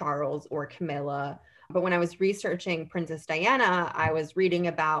on Charles or Camilla. But when I was researching Princess Diana, I was reading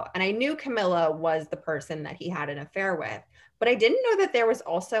about, and I knew Camilla was the person that he had an affair with, but I didn't know that there was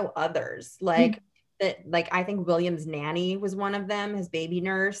also others. Like I think William's nanny was one of them, his baby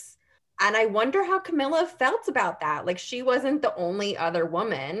nurse. And I wonder how Camilla felt about that. Like she wasn't the only other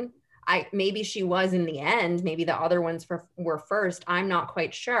woman. Maybe she was in the end. Maybe the other ones were first. I'm not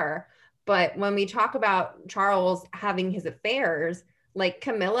quite sure. But when we talk about Charles having his affairs, like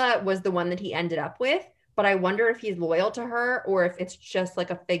Camilla was the one that he ended up with, but I wonder if he's loyal to her or if it's just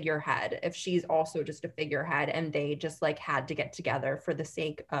like a figurehead, if she's also just a figurehead and they just like had to get together for the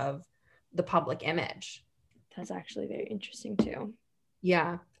sake of the public image. That's actually very interesting too.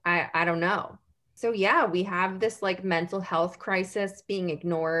 Yeah, I don't know. So yeah, we have this like mental health crisis being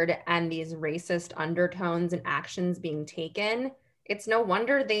ignored and these racist undertones and actions being taken. It's no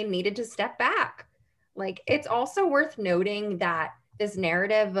wonder they needed to step back. Like it's also worth noting that this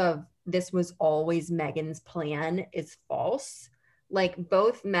narrative of this was always Meghan's plan is false. Like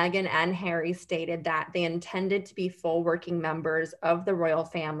both Meghan and Harry stated that they intended to be full working members of the royal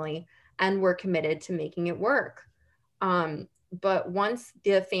family and were committed to making it work. But once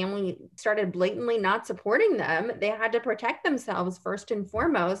the family started blatantly not supporting them, they had to protect themselves first and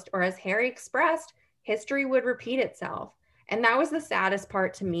foremost, or as Harry expressed, history would repeat itself. And that was the saddest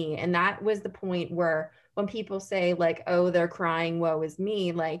part to me. And that was the point where when people say like, oh, they're crying, woe is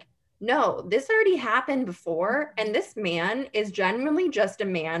me, like, no, this already happened before. And this man is genuinely just a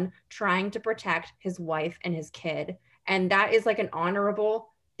man trying to protect his wife and his kid. And that is like an honorable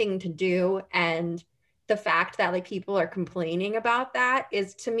thing to do. And the fact that like people are complaining about that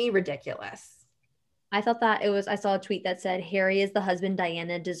is to me ridiculous. I thought that I saw a tweet that said, Harry is the husband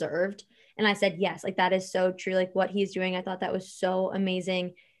Diana deserved. And I said, yes, like that is so true. Like what he's doing, I thought that was so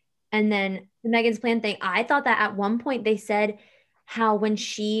amazing. And then the Meghan's plan thing, I thought that at one point they said how when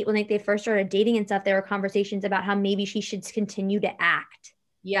like they first started dating and stuff, there were conversations about how maybe she should continue to act.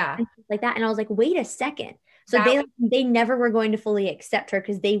 Yeah. And stuff like that. And I was like, wait a second. So they never were going to fully accept her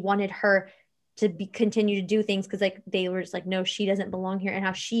because they wanted her to continue to do things because like they were just like, no, she doesn't belong here. And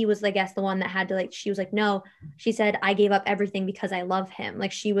how she was, I guess, the one that had to like, she was like, no, she said, I gave up everything because I love him.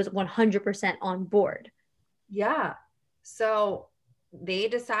 Like she was 100% on board. Yeah. So they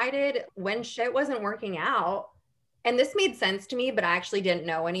decided when shit wasn't working out, and this made sense to me, but I actually didn't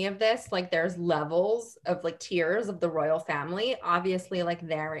know any of this. Like there's levels of like tiers of the royal family. Obviously, like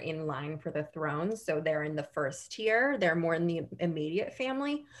they're in line for the throne. So they're in the first tier. They're more in the immediate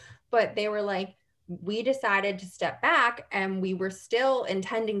family. But they were like, we decided to step back and we were still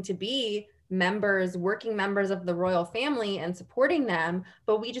intending to be working members of the royal family and supporting them.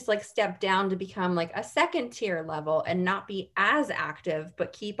 But we just like stepped down to become like a second tier level and not be as active,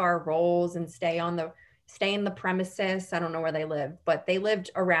 but keep our roles and stay in the premises. I don't know where they live, but they lived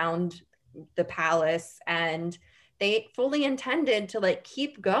around the palace and they fully intended to like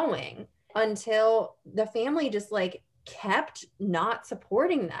keep going until the family just like kept not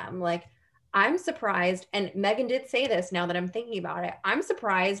supporting them. Like I'm surprised, and Meghan did say this now that I'm thinking about it, I'm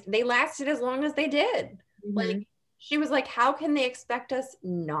surprised they lasted as long as they did. Mm-hmm. Like she was like, how can they expect us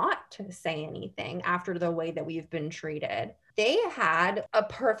not to say anything after the way that we've been treated? They had a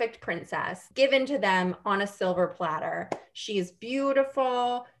perfect princess given to them on a silver platter. She's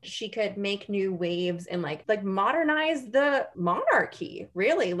beautiful. She could make new waves and like modernize the monarchy,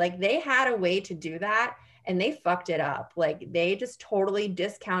 really. Like they had a way to do that and they fucked it up. Like they just totally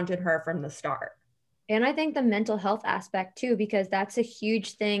discounted her from the start. And I think the mental health aspect too, because that's a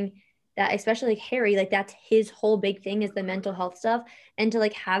huge thing that especially like Harry, like that's his whole big thing is the mental health stuff. And to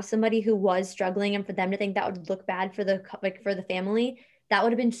like have somebody who was struggling and for them to think that would look bad for the family, that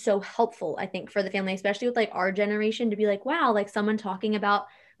would have been so helpful, I think, for the family, especially with like our generation to be like, wow, like someone talking about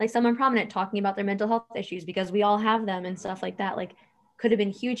like someone prominent talking about their mental health issues because we all have them and stuff like that, like could have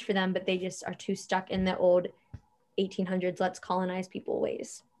been huge for them, but they just are too stuck in the old 1800s, let's colonize people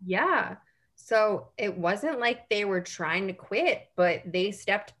ways. Yeah. So it wasn't like they were trying to quit, but they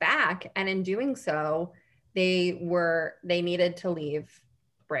stepped back. And in doing so, they needed to leave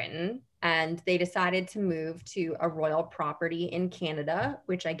Britain and they decided to move to a royal property in Canada,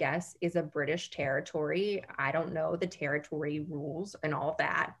 which I guess is a British territory. I don't know the territory rules and all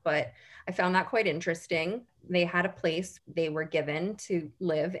that, but I found that quite interesting. They had a place they were given to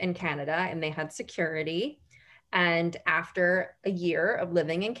live in Canada and they had security. And after a year of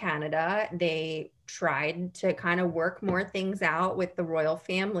living in Canada, they tried to kind of work more things out with the royal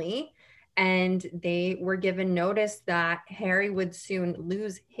family. And they were given notice that Harry would soon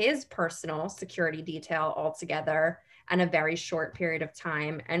lose his personal security detail altogether in a very short period of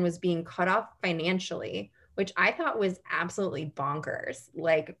time and was being cut off financially, which I thought was absolutely bonkers.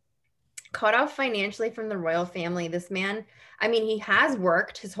 Like, cut off financially from the royal family. This man, I mean, he has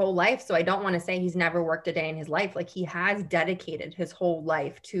worked his whole life. So I don't want to say he's never worked a day in his life. Like he has dedicated his whole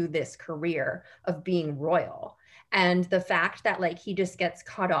life to this career of being royal. And the fact that like he just gets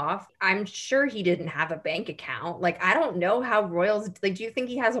cut off, I'm sure he didn't have a bank account. Like, I don't know how royals, like, do you think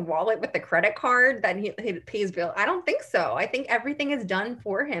he has a wallet with a credit card that he pays bill? I don't think so. I think everything is done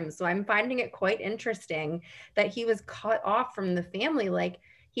for him. So I'm finding it quite interesting that he was cut off from the family. Like,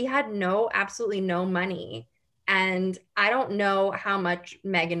 he had absolutely no money. And I don't know how much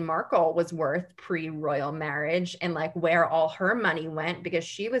Meghan Markle was worth pre-royal marriage and like where all her money went, because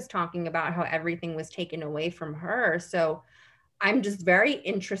she was talking about how everything was taken away from her. So I'm just very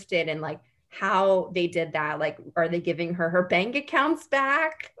interested in like how they did that. Like, are they giving her bank accounts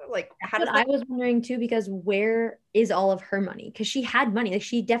back? Like, how does that- I was wondering too, because where is all of her money? Because she had money. Like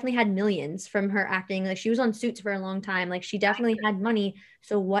she definitely had millions from her acting. Like she was on Suits for a long time. Like she definitely had money.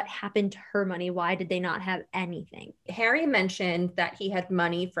 So what happened to her money? Why did they not have anything? Harry mentioned that he had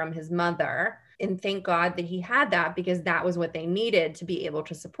money from his mother, and thank God that he had that because that was what they needed to be able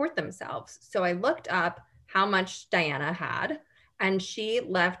to support themselves. So I looked up how much Diana had, and she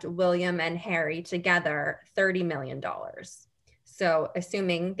left William and Harry together $30 million. So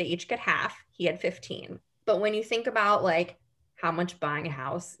assuming they each get half, he had 15. But when you think about like how much buying a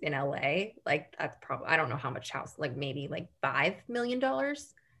house in LA, like that's probably, I don't know how much house, like maybe like $5 million.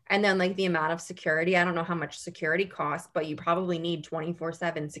 And then like the amount of security, I don't know how much security costs, but you probably need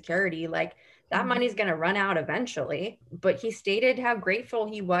 24/7 security. Like that money's going to run out eventually. But he stated how grateful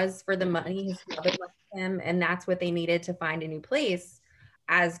he was for the money his mother left him. And that's what they needed to find a new place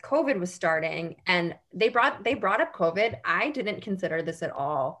as COVID was starting. And they brought up COVID. I didn't consider this at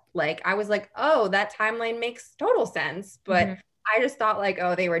all. Like I was like, oh, that timeline makes total sense. But I just thought like,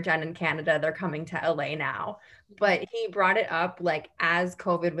 oh, they were done in Canada. They're coming to LA now. But he brought it up like as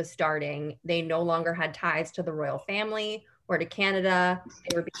COVID was starting, they no longer had ties to the royal family or to Canada.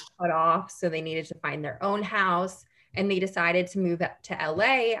 They were being cut off. So they needed to find their own house. And they decided to move to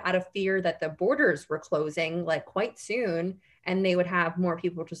LA out of fear that the borders were closing like quite soon. And they would have more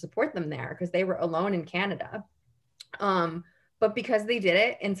people to support them there because they were alone in Canada. But because they did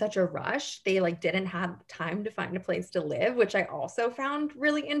it in such a rush, they like didn't have time to find a place to live, which I also found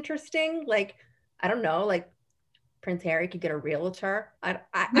really interesting. Like, I don't know, like Prince Harry could get a realtor. I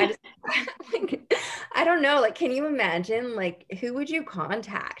just like, I don't know. Like, can you imagine? Like, who would you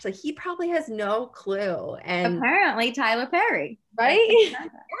contact? Like, he probably has no clue. And apparently Tyler Perry, right?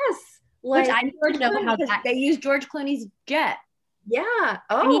 Yes, like, Which I need to know how they used George Clooney's jet. yeah.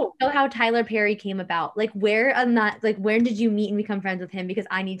 I need to Oh, know how Tyler Perry came about. Like where did you meet and become friends with him? Because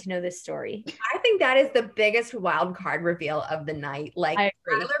I need to know this story. I think that is the biggest wild card reveal of the night. Like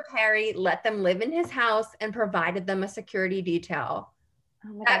Tyler Perry let them live in his house and provided them a security detail.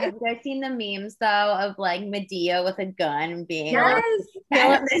 Oh my God, have you guys seen the memes though of like Medea with a gun being Yes,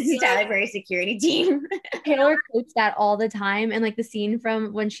 like, this is Tyler Perry's security team. Taylor quotes that all the time, and like the scene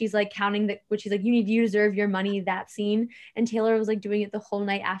from when she's like counting when she's like, you deserve your money, that scene, and Taylor was like doing it the whole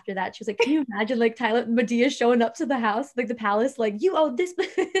night after that. She was like, can you imagine like Medea showing up to the house, like the palace, like you owe this.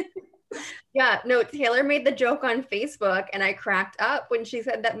 Yeah, no, Taylor made the joke on Facebook and I cracked up when she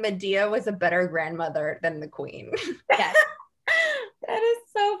said that Medea was a better grandmother than the queen. Yes. That is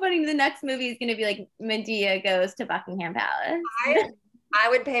so funny. The next movie is going to be like Medea goes to Buckingham Palace. I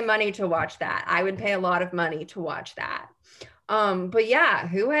would pay money to watch that. I would pay a lot of money to watch that. But yeah,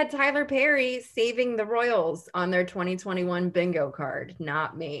 who had Tyler Perry saving the royals on their 2021 bingo card?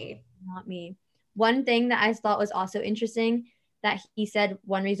 Not me. Not me. One thing that I thought was also interesting that he said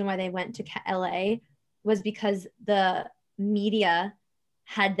one reason why they went to LA was because the media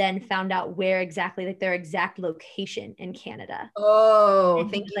had then found out where exactly, like their exact location in Canada. Oh,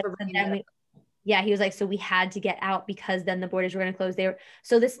 thank you for bringing that up. Yeah, he was like, so we had to get out because then the borders were going to close.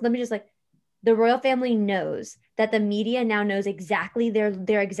 Let me just like, the royal family knows that the media now knows exactly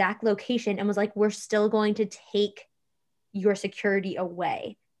their exact location and was like, we're still going to take your security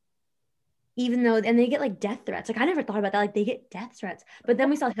away. Even though, and they get like death threats. Like I never thought about that. Like they get death threats. But then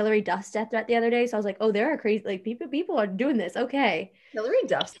we saw Hillary Duff's death threat the other day. So I was like, oh, there are crazy, like people are doing this. Okay. Hillary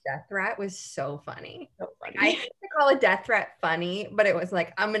Duff's death threat was so funny. Like, I hate to call a death threat funny, but it was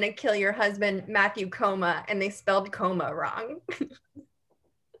like, I'm going to kill your husband, Matthew Coma. And they spelled coma wrong.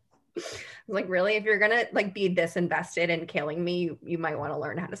 Like, really, if you're going to like be this invested in killing me, you might want to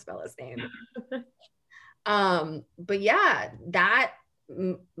learn how to spell his name. But yeah, that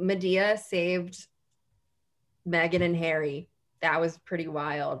Medea saved Meghan and Harry. That was pretty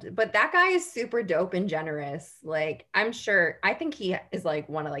wild. But that guy is super dope and generous. Like, I think he is like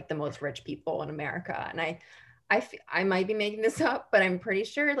one of like the most rich people in America. And I might be making this up, but I'm pretty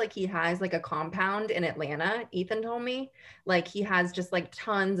sure like he has like a compound in Atlanta. Ethan told me like he has just like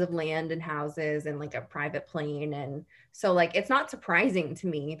tons of land and houses and like a private plane. And so like, it's not surprising to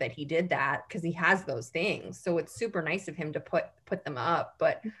me that he did that because he has those things. So it's super nice of him to put them up,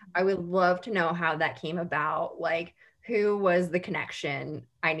 but I would love to know how that came about. Like, who was the connection?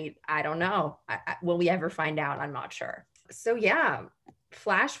 I don't know. Will we ever find out? I'm not sure. So yeah,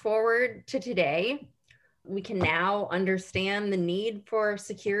 flash forward to today. We can now understand the need for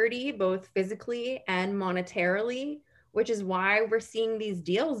security, both physically and monetarily, which is why we're seeing these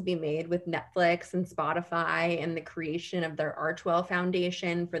deals be made with Netflix and Spotify and the creation of their Archwell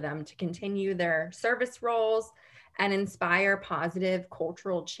Foundation for them to continue their service roles and inspire positive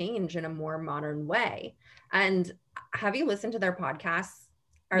cultural change in a more modern way. And have you listened to their podcasts?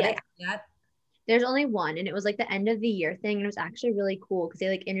 Are they out yet? There's only one, and it was like the end of the year thing, and it was actually really cool because they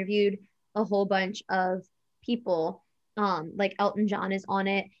like interviewed a whole bunch of people. Like Elton John is on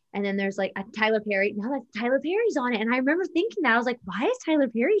it, and then there's like Tyler Perry. Now that Tyler Perry's on it, and I remember thinking that I was like, why is Tyler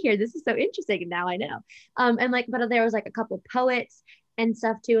Perry here? This is so interesting, and now I know. And like, but there was like a couple of poets and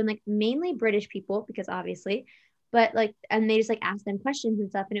stuff too, and like mainly British people because obviously, but like, and they just like asked them questions and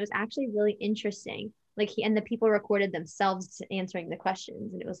stuff, and it was actually really interesting. Like the people recorded themselves answering the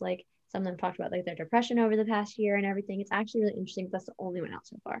questions, and it was like some of them talked about like their depression over the past year and everything. It's actually really interesting. That's the only one out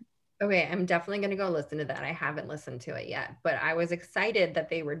so far. Okay, I'm definitely going to go listen to that. I haven't listened to it yet, but I was excited that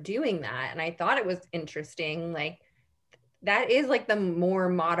they were doing that. And I thought it was interesting. Like, that is like the more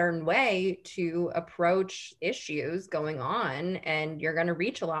modern way to approach issues going on, and you're going to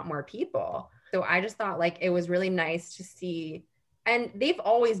reach a lot more people. So I just thought like it was really nice to see And they've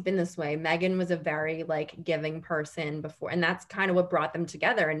always been this way. Meghan was a very like giving person before, and that's kind of what brought them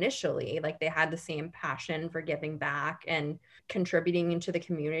together initially. Like they had the same passion for giving back and contributing into the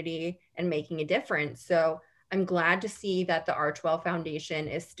community and making a difference. So I'm glad to see that the Archwell Foundation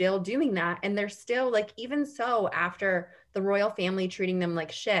is still doing that. And they're still like, even so, after the royal family treating them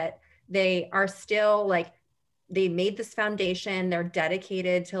like shit, they are still like, they made this foundation. They're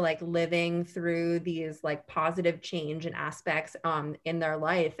dedicated to like living through these like positive change and aspects in their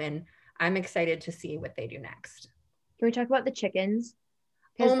life. And I'm excited to see what they do next. Can we talk about the chickens?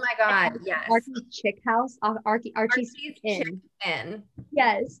 Oh my God, yes. Archie's chick house. Archie's chicken.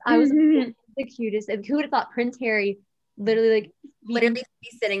 Yes, I was the cutest. And who would have thought Prince Harry literally be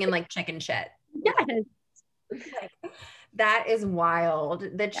sitting in like chicken shit? Yes. Like, that is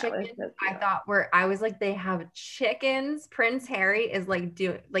wild. The chickens so I thought I was like, they have chickens. Prince Harry is like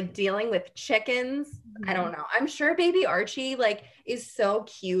dealing with chickens. Mm-hmm. I don't know. I'm sure baby Archie like is so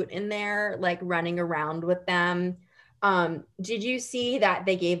cute in there, like running around with them. Did you see that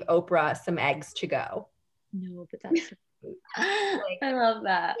they gave Oprah some eggs to go? No, but that's like, I love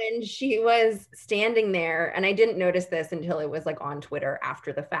that. When she was standing there, and I didn't notice this until it was like on Twitter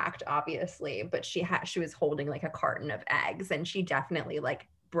after the fact, obviously, but she was holding like a carton of eggs, and she definitely like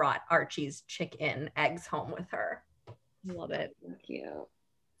brought Archie's chicken eggs home with her. Love it. Thank you.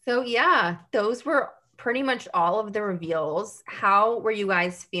 So yeah, those were pretty much all of the reveals. How were you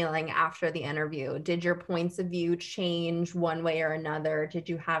guys feeling after the interview? Did your points of view change one way or another? Did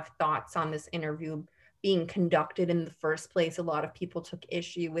you have thoughts on this interview being conducted in the first place? A lot of people took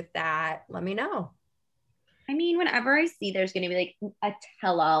issue with that. Let me know. I mean, whenever I see there's going to be like a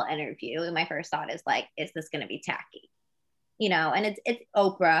tell-all interview, my first thought is like, is this going to be tacky? You know, and it's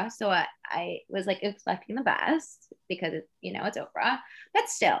Oprah. So I was like expecting the best because it's, you know, it's Oprah, but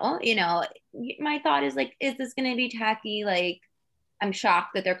still, you know, my thought is like, is this going to be tacky? Like, I'm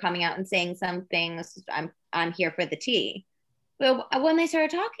shocked that they're coming out and saying something. I'm here for the tea. But when they started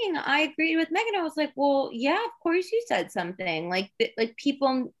talking, I agreed with Meghan. I was like, well, yeah, of course you said something. Like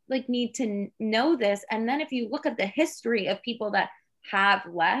people like need to know this. And then if you look at the history of people that have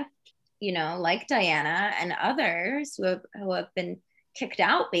left, you know, like Diana and others who have been kicked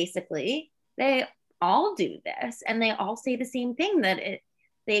out, basically, they all do this, and they all say the same thing, that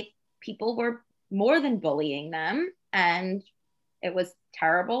people were more than bullying them, and it was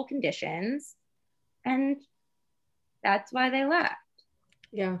terrible conditions, and that's why they left.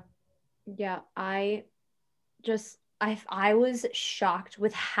 Yeah. I was shocked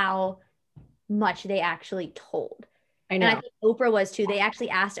with how much they actually told. I know. And I think Oprah was too. They actually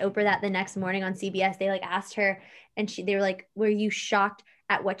asked Oprah that the next morning on CBS. They like asked her, and they were like, were you shocked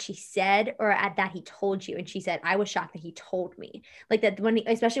at what she said or at that he told you? And she said, I was shocked that he told me. Like that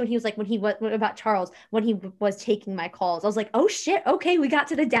especially when he was like, when he was about Charles, when he was taking my calls, I was like, oh shit. Okay. We got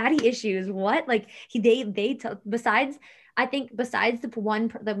to the daddy issues. What? Like besides the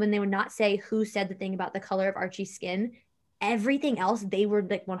one that when they would not say who said the thing about the color of Archie's skin, everything else, they were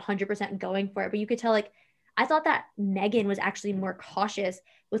like 100% going for it. But you could tell, like, I thought that Meghan was actually more cautious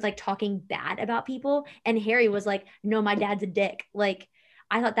with like talking bad about people. And Harry was like, no, my dad's a dick. Like,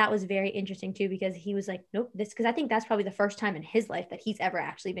 I thought that was very interesting too, because he was like, nope, because I think that's probably the first time in his life that he's ever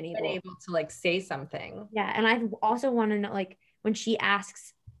actually been able to like say something. Yeah. And I also want to know, like, when she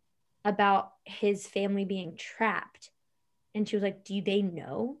asks about his family being trapped, and she was like, do they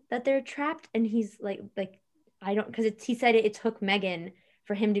know that they're trapped? And he's like, I don't, because he said it took Meghan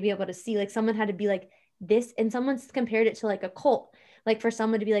for him to be able to see, like, someone had to be like this, and someone's compared it to like a cult, like for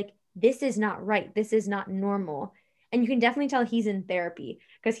someone to be like, this is not right, this is not normal. And you can definitely tell he's in therapy,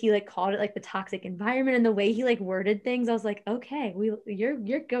 because he like called it like the toxic environment, and the way he like worded things, I was like, okay, you're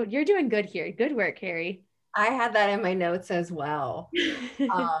doing good here. Good work, Harry. I had that in my notes as well.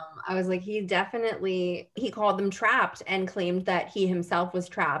 I was like, he called them trapped and claimed that he himself was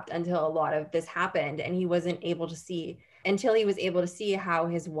trapped until a lot of this happened. And he wasn't able to see until he was able to see how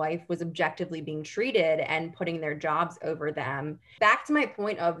his wife was objectively being treated and putting their jobs over them. Back to my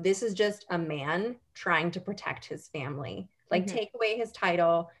point of, this is just a man trying to protect his family. Like, take away his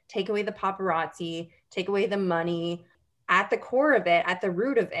title, take away the paparazzi, take away the money. At the core of it, at the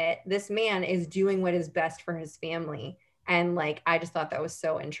root of it, this man is doing what is best for his family. And like, I just thought that was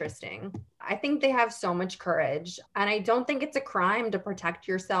so interesting. I think they have so much courage, and I don't think it's a crime to protect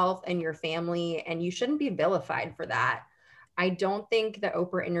yourself and your family, and you shouldn't be vilified for that. I don't think the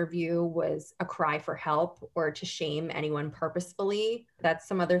Oprah interview was a cry for help or to shame anyone purposefully. That's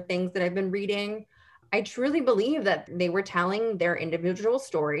some other things that I've been reading. I truly believe that they were telling their individual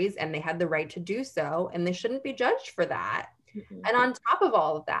stories, and they had the right to do so, and they shouldn't be judged for that. Mm-hmm. And on top of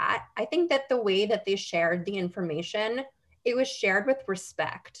all of that, I think that the way that they shared the information, it was shared with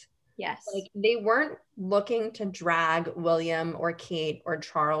respect. Yes. Like they weren't looking to drag William or Kate or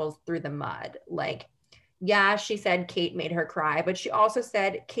Charles through the mud. Like, yeah, she said Kate made her cry, but she also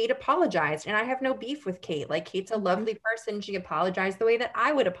said Kate apologized. And I have no beef with Kate. Like, Kate's a lovely person. She apologized the way that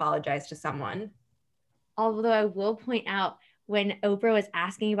I would apologize to someone. Although I will point out, when Oprah was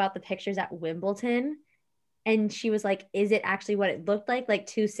asking about the pictures at Wimbledon, and she was like, is it actually what it looked like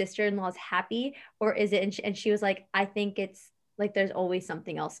two sister-in-laws happy, or is it? And she was like, I think it's like there's always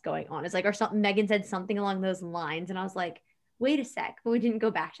something else going on. It's like, or something, Meghan said something along those lines. And I was like, wait a sec. But we didn't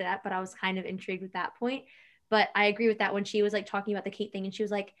go back to that. But I was kind of intrigued with that point. But I agree with that when she was like talking about the Kate thing, and she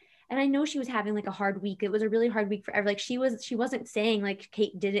was like, and I know she was having like a hard week. It was a really hard week for everyone. Like she wasn't saying like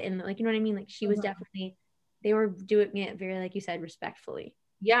Kate did it, and like, you know what I mean? Like she was definitely, they were doing it very, like you said, respectfully.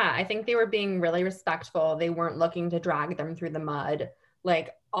 Yeah, I think they were being really respectful. They weren't looking to drag them through the mud.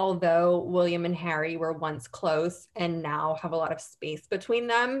 Like, although William and Harry were once close and now have a lot of space between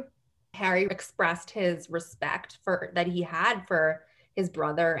them, Harry expressed his respect that he had for his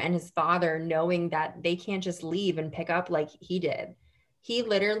brother and his father, knowing that they can't just leave and pick up like he did. He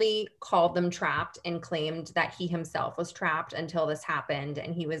literally called them trapped and claimed that he himself was trapped until this happened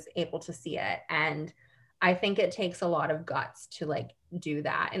and he was able to see it. And I think it takes a lot of guts to like do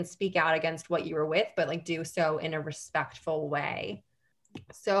that and speak out against what you were with, but like do so in a respectful way.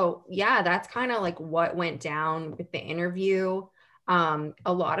 So yeah, that's kind of like what went down with the interview. A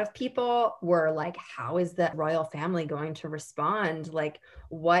lot of people were like, how is the royal family going to respond? Like,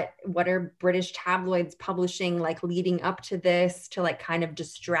 what are British tabloids publishing like leading up to this to like kind of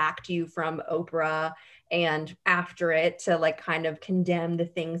distract you from Oprah, and after it to like kind of condemn the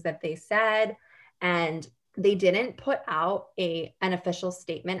things that they said? And they didn't put out an official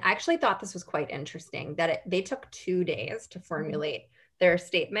statement. I actually thought this was quite interesting that they took 2 days to formulate their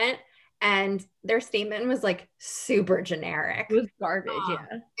statement, and their statement was like super generic. It was garbage.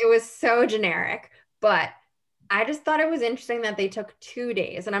 Yeah. It was so generic, but I just thought it was interesting that they took 2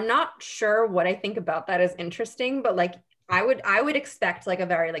 days, and I'm not sure what I think about that is interesting, but like I would expect like a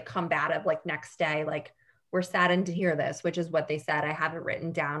very like combative like next day, like we're saddened to hear this, which is what they said. I have it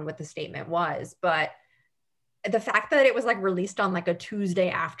written down what the statement was, but the fact that it was like released on like a Tuesday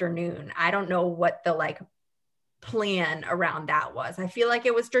afternoon, I don't know what the like plan around that was. I feel like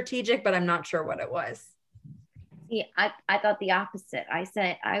it was strategic, but I'm not sure what it was. See, I thought the opposite.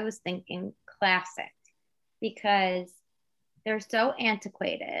 I was thinking classic, because they're so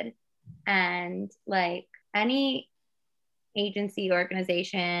antiquated, and like any agency,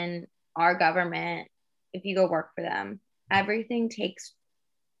 organization, our government, if you go work for them, everything takes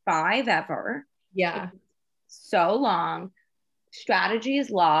forever. Yeah. It's so long. Strategy is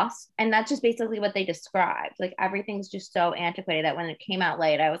lost. And that's just basically what they described. Like everything's just so antiquated that when it came out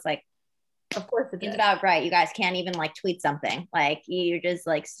late, I was like, of course it it's is. about right. You guys can't even like tweet something. Like you're just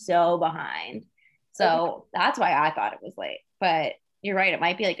like so behind. So that's why I thought it was late. But you're right. It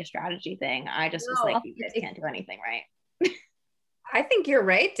might be like a strategy thing. I just was like, you guys can't do anything right. I think you're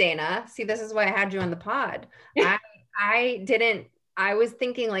right, Dana. See, this is why I had you on the pod. I was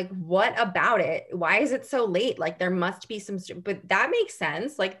thinking like, what about it? Why is it so late? Like there must be but that makes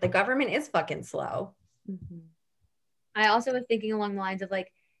sense. Like the government is fucking slow. Mm-hmm. I also was thinking along the lines of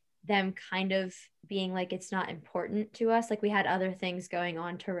like them kind of being like, it's not important to us. Like we had other things going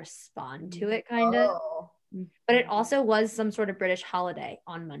on to respond to it kind of. But it also was some sort of British holiday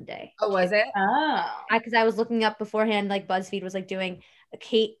on Monday. Oh, was it? Oh. Because I was looking up beforehand, like BuzzFeed was like doing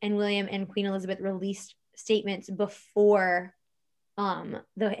Kate and William and Queen Elizabeth released statements before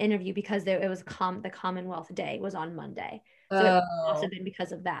the interview, because it was the Commonwealth Day was on Monday. So it also been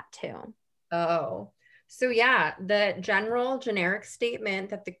because of that too. Oh. So yeah, the generic statement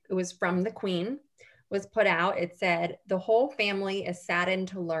that it was from the Queen was put out. It said, the whole family is saddened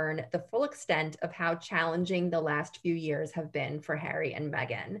to learn the full extent of how challenging the last few years have been for Harry and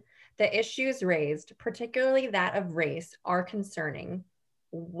Meghan. The issues raised, particularly that of race, are concerning.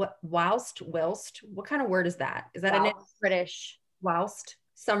 What kind of word is that? Is that an British? Whilst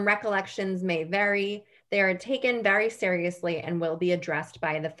some recollections may vary, they are taken very seriously and will be addressed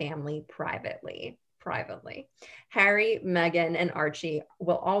by the family privately. Harry, Meghan, and Archie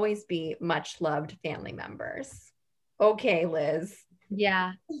will always be much loved family members. Okay, Liz.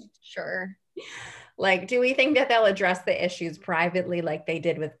 Yeah, sure. Like, do we think that they'll address the issues privately like they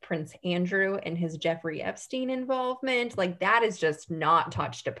did with Prince Andrew and his Jeffrey Epstein involvement? Like, that is just not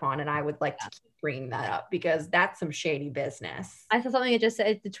touched upon, and I would like to keep bringing that up because that's some shady business. I saw something that just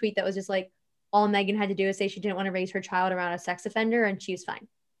said, the tweet that was just like, all Meghan had to do is say she didn't want to raise her child around a sex offender, and she was fine.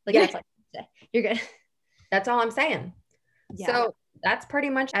 Like, that's like, you're good. That's all I'm saying. Yeah. So that's pretty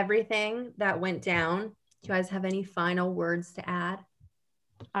much everything that went down you guys have any final words to add?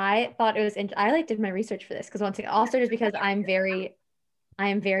 I thought it was, I like did my research for this because once again, also just because I am very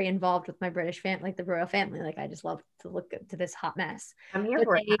involved with my British family, like the royal family. Like I just love to look to this hot mess. I'm here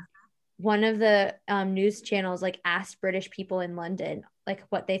for it. One of the news channels like asked British people in London like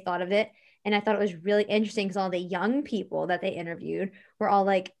what they thought of it. And I thought it was really interesting because all the young people that they interviewed were all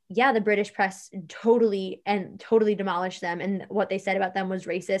like, yeah, the British press totally demolished them. And what they said about them was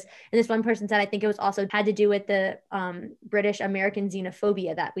racist. And this one person said, I think it was also had to do with the British American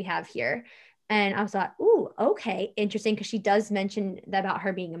xenophobia that we have here. And I was like, ooh, okay, interesting. Because she does mention about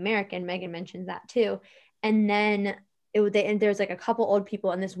her being American. Meghan mentions that too. And then there's like a couple old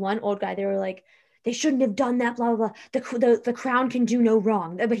people and this one old guy, they were like, they shouldn't have done that, blah, blah, blah. The crown can do no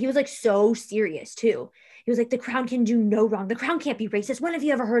wrong. But he was like so serious too. He was like, the crown can do no wrong. The crown can't be racist. When have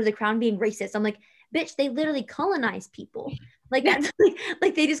you ever heard of the crown being racist? I'm like, bitch, they literally colonized people. Like that's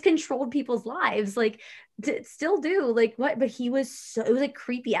like they just controlled people's lives. Like still do. Like what? But it was like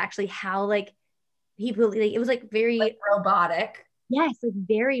creepy actually how like people, like, it was like very like robotic. Yes, like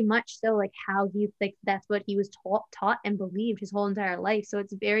very much so, like how he like that's what he was taught and believed his whole entire life. So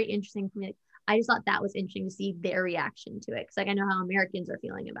it's very interesting for me. Like, I just thought that was interesting to see their reaction to it because like I know how Americans are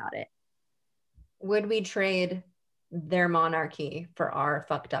feeling about it. Would we trade their monarchy for our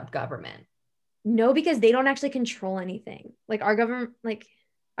fucked up government? No, because they don't actually control anything. Like our government, like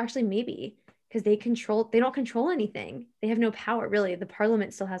actually maybe because they don't control anything. They have no power really. The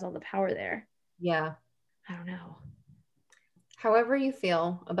parliament still has all the power there. Yeah. I don't know. However you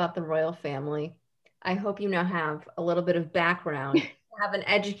feel about the royal family, I hope you now have a little bit of background, have an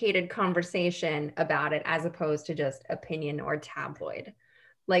educated conversation about it as opposed to just opinion or tabloid.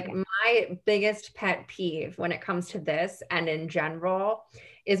 Like my biggest pet peeve when it comes to this and in general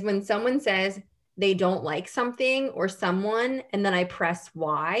is when someone says they don't like something or someone and then I press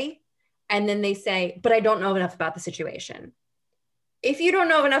why and then they say, but I don't know enough about the situation. If you don't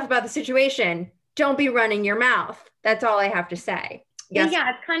know enough about the situation, don't be running your mouth. That's all I have to say. Yes. Yeah,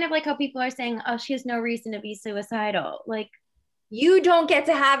 it's kind of like how people are saying, oh, she has no reason to be suicidal. Like, you don't get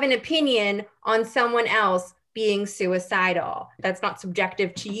to have an opinion on someone else being suicidal. That's not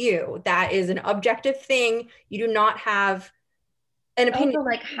subjective to you. That is an objective thing. You do not have an opinion. Also,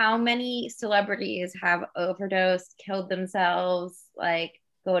 like how many celebrities have overdosed, killed themselves, like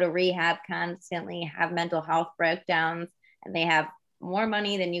go to rehab constantly, have mental health breakdowns, and they have more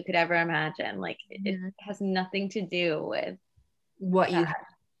money than you could ever imagine. Like it has nothing to do with what you have.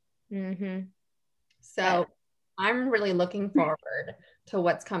 Mm-hmm. So I'm really looking forward to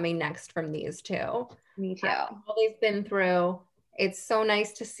what's coming next from these two. Me too. All they've been through. It's so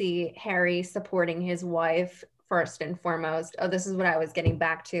nice to see Harry supporting his wife first and foremost. Oh, this is what I was getting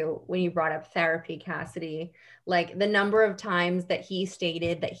back to when you brought up therapy, Cassidy. Like the number of times that he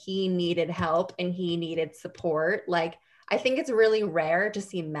stated that he needed help and he needed support. Like I think it's really rare to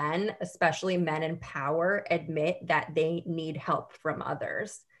see men, especially men in power, admit that they need help from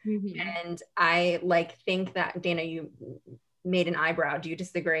others. Mm-hmm. And I think that, Dana, you made an eyebrow. Do you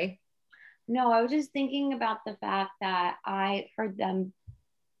disagree? No, I was just thinking about the fact that I heard them.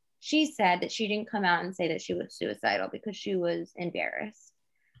 She said that she didn't come out and say that she was suicidal because she was embarrassed.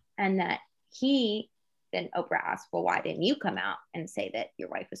 And that then Oprah asked, well, why didn't you come out and say that your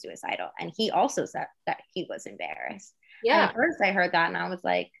wife was suicidal? And he also said that he was embarrassed. Yeah. And at first I heard that and I was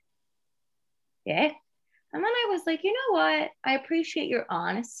like, yeah. And then I was like, you know what? I appreciate your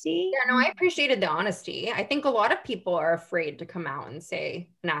honesty. Yeah, no, I appreciated the honesty. I think a lot of people are afraid to come out and say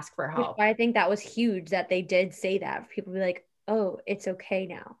and ask for help. I think that was huge that they did say that. People be like, oh, it's okay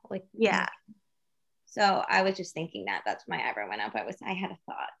now. Like, yeah. So I was just thinking that's my eyebrow went up. I had a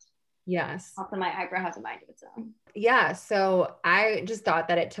thought. Yes. Also, my eyebrow has a mind of its own. Yeah. So I just thought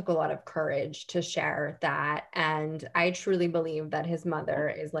that it took a lot of courage to share that. And I truly believe that his mother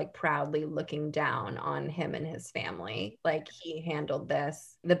is like proudly looking down on him and his family. Like he handled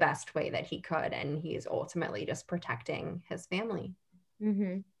this the best way that he could. And he's ultimately just protecting his family.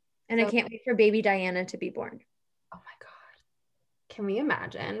 Mm-hmm. And so, I can't wait for baby Diana to be born. Oh my God. Can we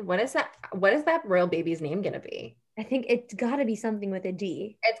imagine? What is that royal baby's name going to be? I think it's got to be something with a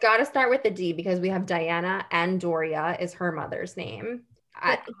D. It's got to start with a D because we have Diana and Doria is her mother's name.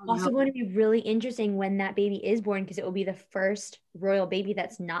 It's also going to be really interesting when that baby is born because it will be the first royal baby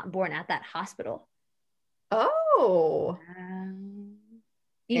that's not born at that hospital. Oh.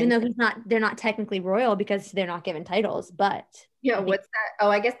 Even though they're not technically royal because they're not given titles, but. Yeah, what's that? Oh,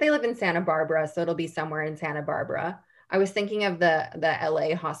 I guess they live in Santa Barbara, so it'll be somewhere in Santa Barbara. I was thinking of the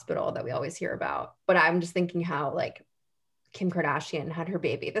LA hospital that we always hear about, but I'm just thinking how like Kim Kardashian had her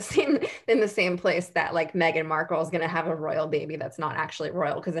baby in the same place that like Meghan Markle is going to have a royal baby that's not actually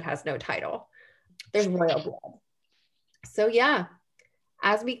royal because it has no title. There's royal blood. So yeah,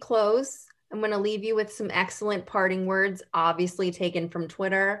 as we close, I'm going to leave you with some excellent parting words, obviously taken from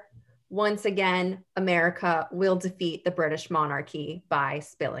Twitter. Once again, America will defeat the British monarchy by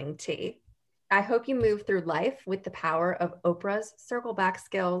spilling tea. I hope you move through life with the power of Oprah's circle back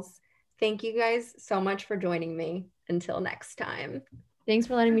skills. Thank you guys so much for joining me. Until next time. Thanks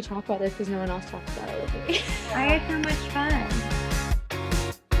for letting me talk about this because no one else talks about it with me. I had so much fun.